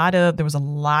was a lot of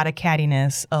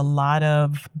cattiness, a lot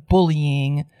of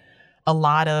bullying, a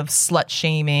lot of slut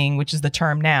shaming, which is the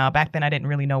term now. Back then I didn't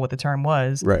really know what the term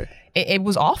was. Right. It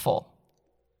was awful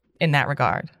in that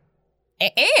regard.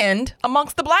 And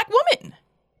amongst the black women,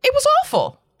 it was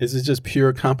awful. Is it just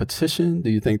pure competition? Do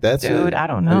you think that's Dude, I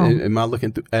don't know. Am I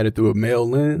looking at it through a male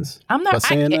lens? I'm not.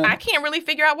 I can't really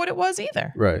figure out what it was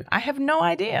either. Right. I have no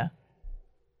idea.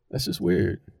 That's just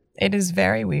weird. It is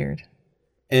very weird.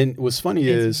 And what's funny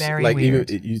is, like,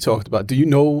 weird. even you talked about. Do you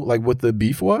know like what the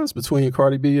beef was between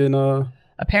Cardi B and?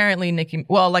 Apparently,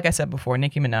 like I said before,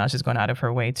 Nicki Minaj has gone out of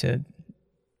her way to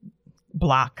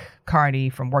block Cardi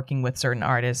from working with certain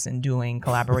artists and doing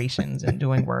collaborations and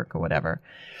doing work or whatever.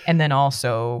 And then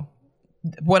also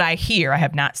what I hear, I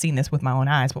have not seen this with my own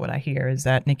eyes, but what I hear is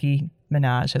that Nicki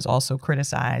Minaj has also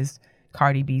criticized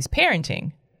Cardi B's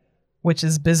parenting, which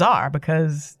is bizarre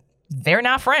because they're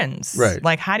not friends. Right.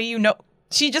 Like, how do you know?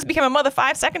 She just became a mother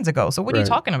 5 seconds ago. So what are you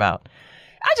talking about?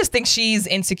 I just think she's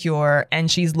insecure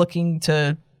and she's looking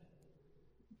to,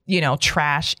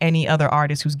 trash any other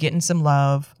artist who's getting some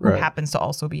love, who happens to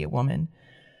also be a woman.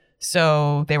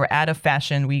 So they were at a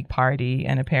Fashion Week party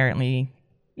and apparently,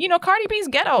 Cardi B's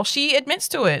ghetto. She admits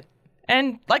to it.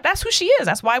 And like, that's who she is.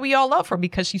 That's why we all love her,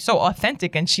 because she's so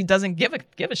authentic and she doesn't give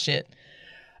a shit.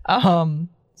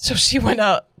 So she went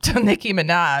up to Nicki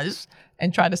Minaj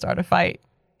and tried to start a fight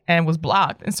and was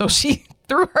blocked. And so she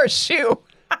threw her shoe.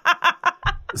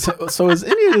 So is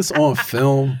any of this on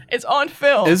film? It's on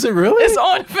film. Is it really? It's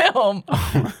on film.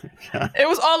 Oh my God. It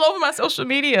was all over my social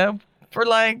media for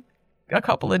like a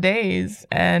couple of days.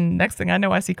 And next thing I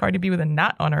know, I see Cardi B with a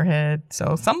knot on her head.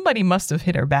 So somebody must have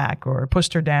hit her back or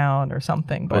pushed her down or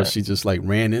something. But, or she just like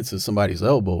ran into somebody's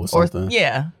elbow or something.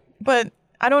 Yeah. But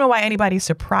I don't know why anybody's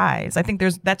surprised. I think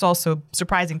that's also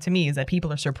surprising to me, is that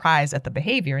people are surprised at the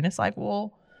behavior. And it's like,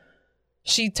 well,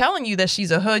 she's telling you that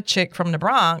she's a hood chick from the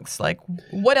Bronx. Like,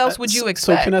 what else would you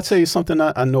expect? So can I tell you something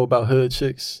I know about hood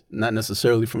chicks? Not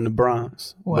necessarily from the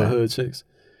Bronx, but hood chicks.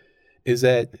 Is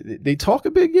that they talk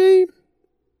a big game,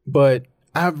 but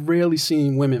I've rarely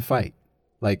seen women fight.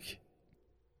 Like,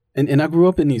 and I grew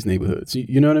up in these neighborhoods.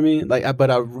 You know what I mean? Like,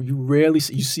 you rarely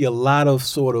see a lot of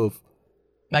sort of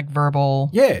like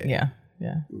verbal. Yeah.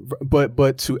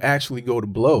 But to actually go to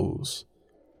blows,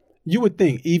 you would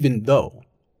think, even though.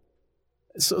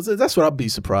 So that's what I'll be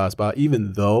surprised by.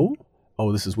 Even though,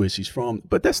 this is where she's from,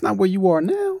 but that's not where you are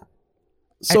now.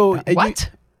 So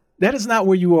what? That is not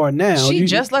where you are now. She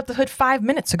just left the hood 5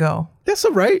 minutes ago. That's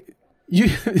all right. You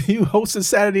hosted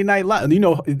Saturday Night Live. They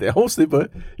hosted,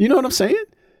 but you know what I'm saying?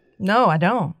 No, I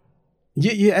don't.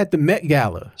 You're at the Met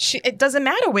Gala. It doesn't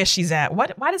matter where she's at.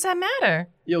 Why does that matter?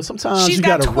 Sometimes you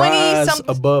got to rise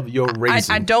above your racism.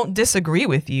 I don't disagree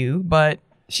with you, but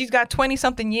she's got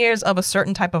 20-something years of a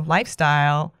certain type of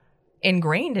lifestyle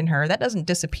ingrained in her. That doesn't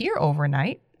disappear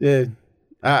overnight. Yeah.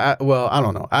 I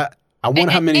don't know. I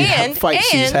wonder how many fights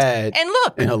she's had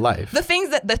in her life. The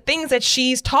things that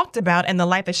she's talked about and the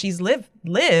life that she's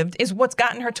lived is what's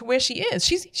gotten her to where she is.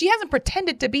 She hasn't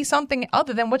pretended to be something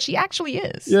other than what she actually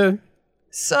is. Yeah.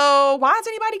 So why is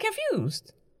anybody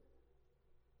confused?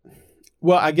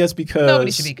 Well, I guess because nobody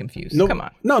should be confused. Come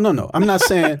on. No. I'm not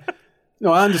saying.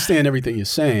 No, I understand everything you're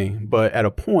saying, but at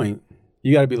a point,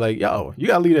 you got to be like, yo, you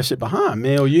got to leave that shit behind,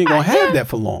 man, or you ain't gonna have that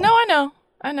for long. No,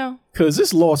 I know. Because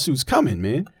this lawsuit's coming,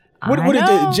 man. What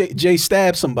did Jay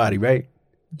stab somebody, right?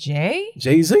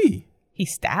 Jay-Z. He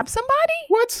stabbed somebody?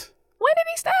 What? When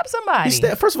did he stab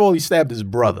somebody? First of all, he stabbed his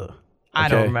brother. I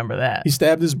don't remember that. He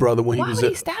stabbed his brother when Why would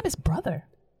he stab his brother?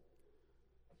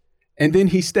 And then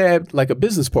he stabbed like a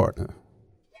business partner.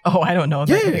 Oh, I don't know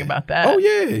anything about that. Oh,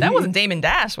 yeah. That wasn't Damon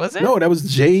Dash, was it? No, that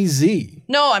was Jay-Z.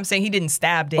 No, I'm saying he didn't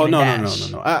stab Damon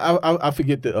Dash. No. I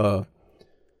forget the...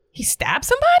 He stabbed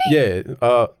somebody?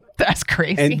 Yeah. That's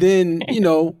crazy. And then,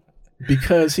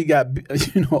 because he got,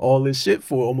 all this shit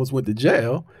for, almost went to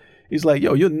jail, he's like,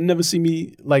 yo, you'll never see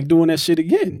me, like, doing that shit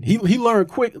again. He learned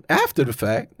quick after the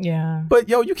fact. Yeah. But,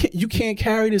 yo, you can't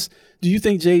carry this. Do you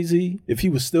think Jay-Z, if he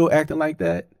was still acting like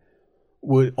that,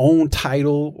 would own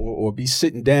Tidal or be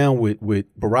sitting down with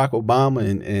Barack Obama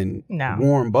and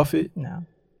Warren Buffett?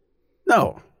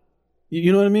 No.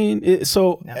 You know what I mean?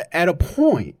 At a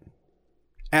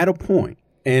point,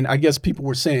 and I guess people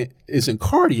were saying, isn't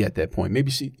Cardi at that point?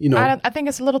 Maybe she, I think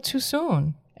it's a little too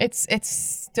soon. It's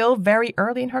still very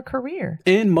early in her career.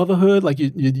 In motherhood, like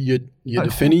you're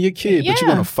defending your kid, but you're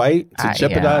going to fight to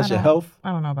jeopardize your health?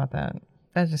 I don't know about that.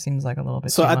 That just seems like a little bit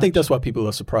So too I think much. that's why people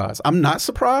are surprised. I'm not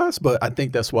surprised, but I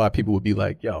think that's why people would be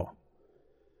like, yo.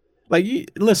 Like,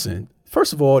 listen,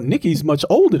 first of all, Nicki's much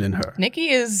older than her. Nicki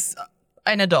is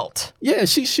an adult. Yeah,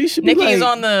 she should be Nicki is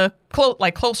on the,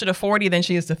 closer to 40 than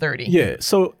she is to 30. Yeah,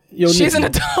 so, she's Nicki, an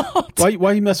adult.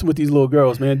 Why you messing with these little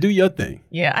girls, man? Do your thing.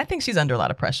 Yeah, I think she's under a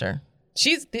lot of pressure.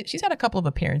 She's had a couple of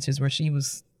appearances where she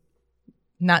was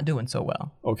not doing so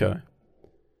well. Okay.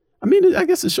 I mean, I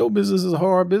guess the show business is a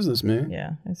hard business, man.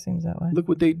 Yeah, it seems that way. Look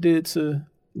what they did to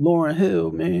Lauryn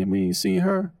Hill, man. We ain't seen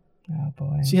her. Oh,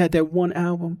 boy. She had that one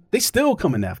album. They still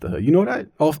coming after her. You know that?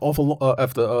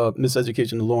 After Miseducation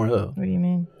to Lauryn Hill. What do you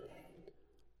mean?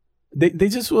 They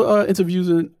just were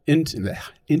interviewing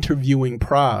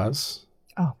Pras.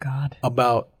 Oh, God.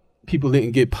 About people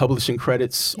didn't get publishing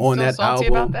credits on that salty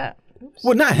album. About that. Oops.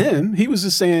 Well, not him. He was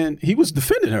just saying, he was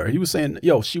defending her. He was saying,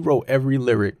 yo, she wrote every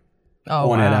lyric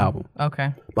on that album.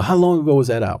 Okay. But how long ago was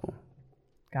that album?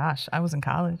 Gosh, I was in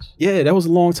college. Yeah, that was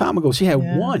a long time ago. She had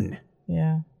one.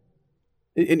 Yeah.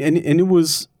 and it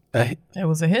was It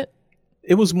was a hit.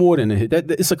 It was more than a hit.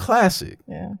 It's a classic.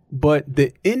 Yeah. But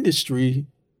the industry,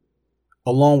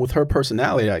 along with her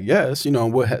personality, I guess,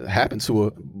 what happened to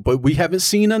her, but we haven't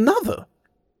seen another.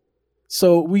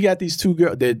 So we got these two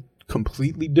girls. They're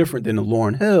completely different than the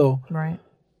Lauryn Hill. Right.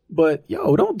 But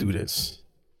don't do this.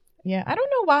 Yeah, I don't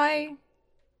know why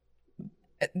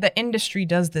the industry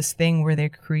does this thing where they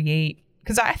create,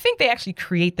 because I think they actually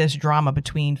create this drama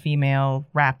between female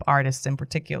rap artists in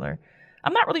particular.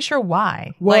 I'm not really sure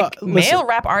why. Well, male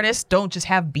rap artists don't just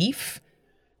have beef.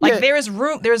 Like, Yeah.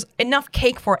 there's enough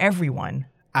cake for everyone.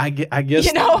 I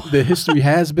guess the history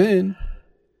has been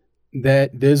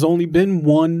that there's only been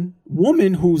one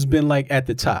woman who's been like at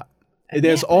the top.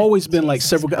 There's always been like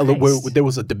several guys where there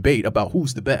was a debate about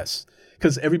who's the best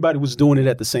because everybody was doing it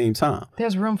at the same time.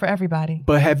 There's room for everybody.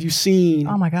 But have you seen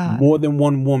Oh my God. more than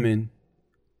one woman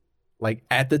like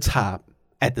at the top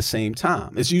at the same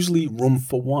time? It's usually room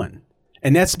for one.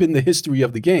 And that's been the history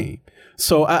of the game.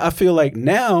 So I feel like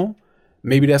now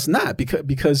maybe that's not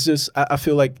because just I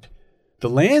feel like the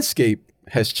landscape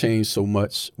has changed so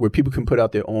much where people can put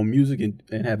out their own music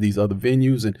and have these other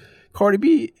venues. And Cardi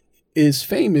B is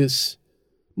famous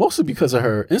mostly because of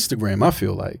her Instagram, I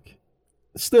feel like,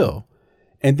 still.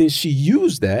 And then she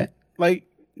used that, like,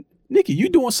 Nikki, you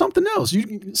doing something else.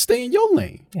 You stay in your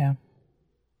lane. Yeah.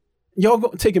 Y'all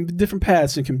taking different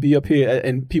paths and can be up here,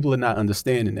 and people are not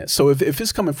understanding that. So if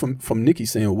it's coming from Nikki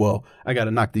saying, well, I got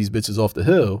to knock these bitches off the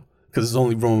hill because there's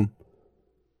only room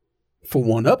for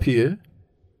one up here,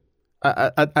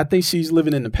 I think she's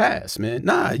living in the past, man.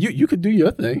 Nah, you could do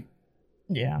your thing.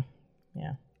 Yeah.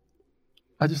 Yeah.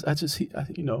 I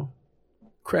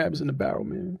crabs in the barrel,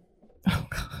 man. Oh,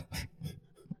 God.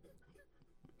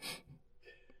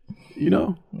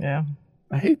 Yeah.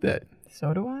 I hate that.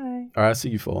 So do I. All right, I see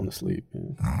you falling asleep,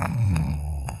 man.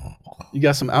 You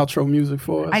got some outro music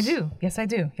for us? I do. Yes, I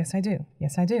do. Yes, I do.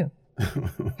 Yes, I do.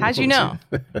 How'd you know?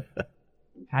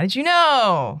 How did you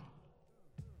know?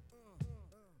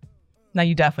 Now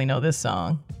you definitely know this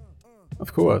song.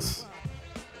 Of course.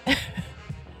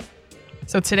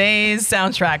 So today's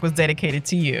soundtrack was dedicated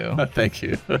to you. Thank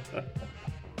you.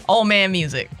 Old man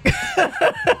music.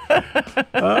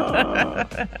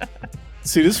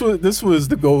 See, this was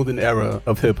the golden era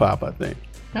of hip hop, I think.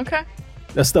 Okay.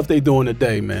 That stuff they doing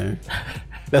today, man.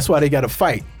 That's why they got to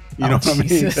fight. You know what I mean?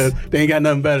 Jesus. 'Cause they ain't got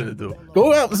nothing better to do.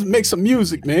 Go out and make some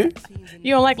music, man.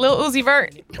 You don't like Lil Uzi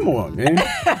Vert? Come on, man.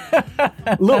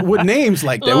 Look, with names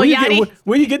like that. Lil Yachty?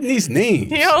 Where you getting these names?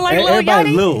 You don't like Lil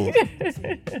Everybody Yachty?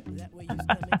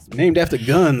 Lil. Named after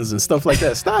guns and stuff like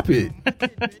that. Stop it.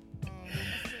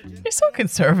 You're so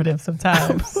conservative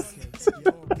sometimes.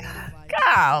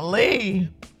 Golly.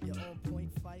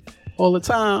 All the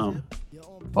time.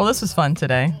 Well, this was fun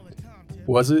today.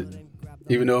 Was it?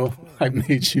 Even though I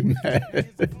made you mad.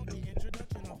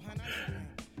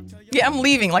 Yeah, I'm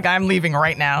leaving. Like, I'm leaving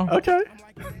right now. Okay.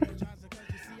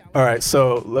 All right,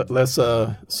 so let's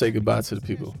say goodbye to the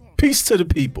people. Peace to the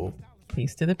people.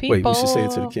 Peace to the people. Wait, we should say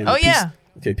it to the camera. Oh, Peace. yeah.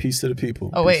 Okay, peace to the people.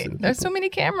 Oh, Peace wait. to the There's people. so many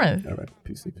cameras. All right,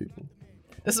 peace to the people.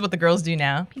 This is what the girls do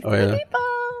now. Peace Oh, to the yeah. people.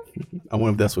 I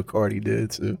wonder if that's what Cardi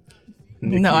did too.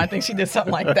 No, I think she did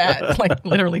something like that. Like,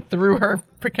 literally threw her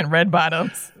freaking red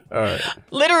bottoms. All right.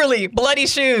 Literally, bloody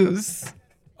shoes.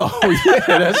 Oh, yeah,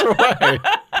 that's right.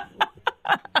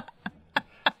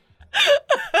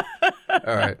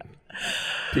 All right.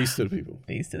 Peace to the people.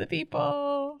 Peace to the people.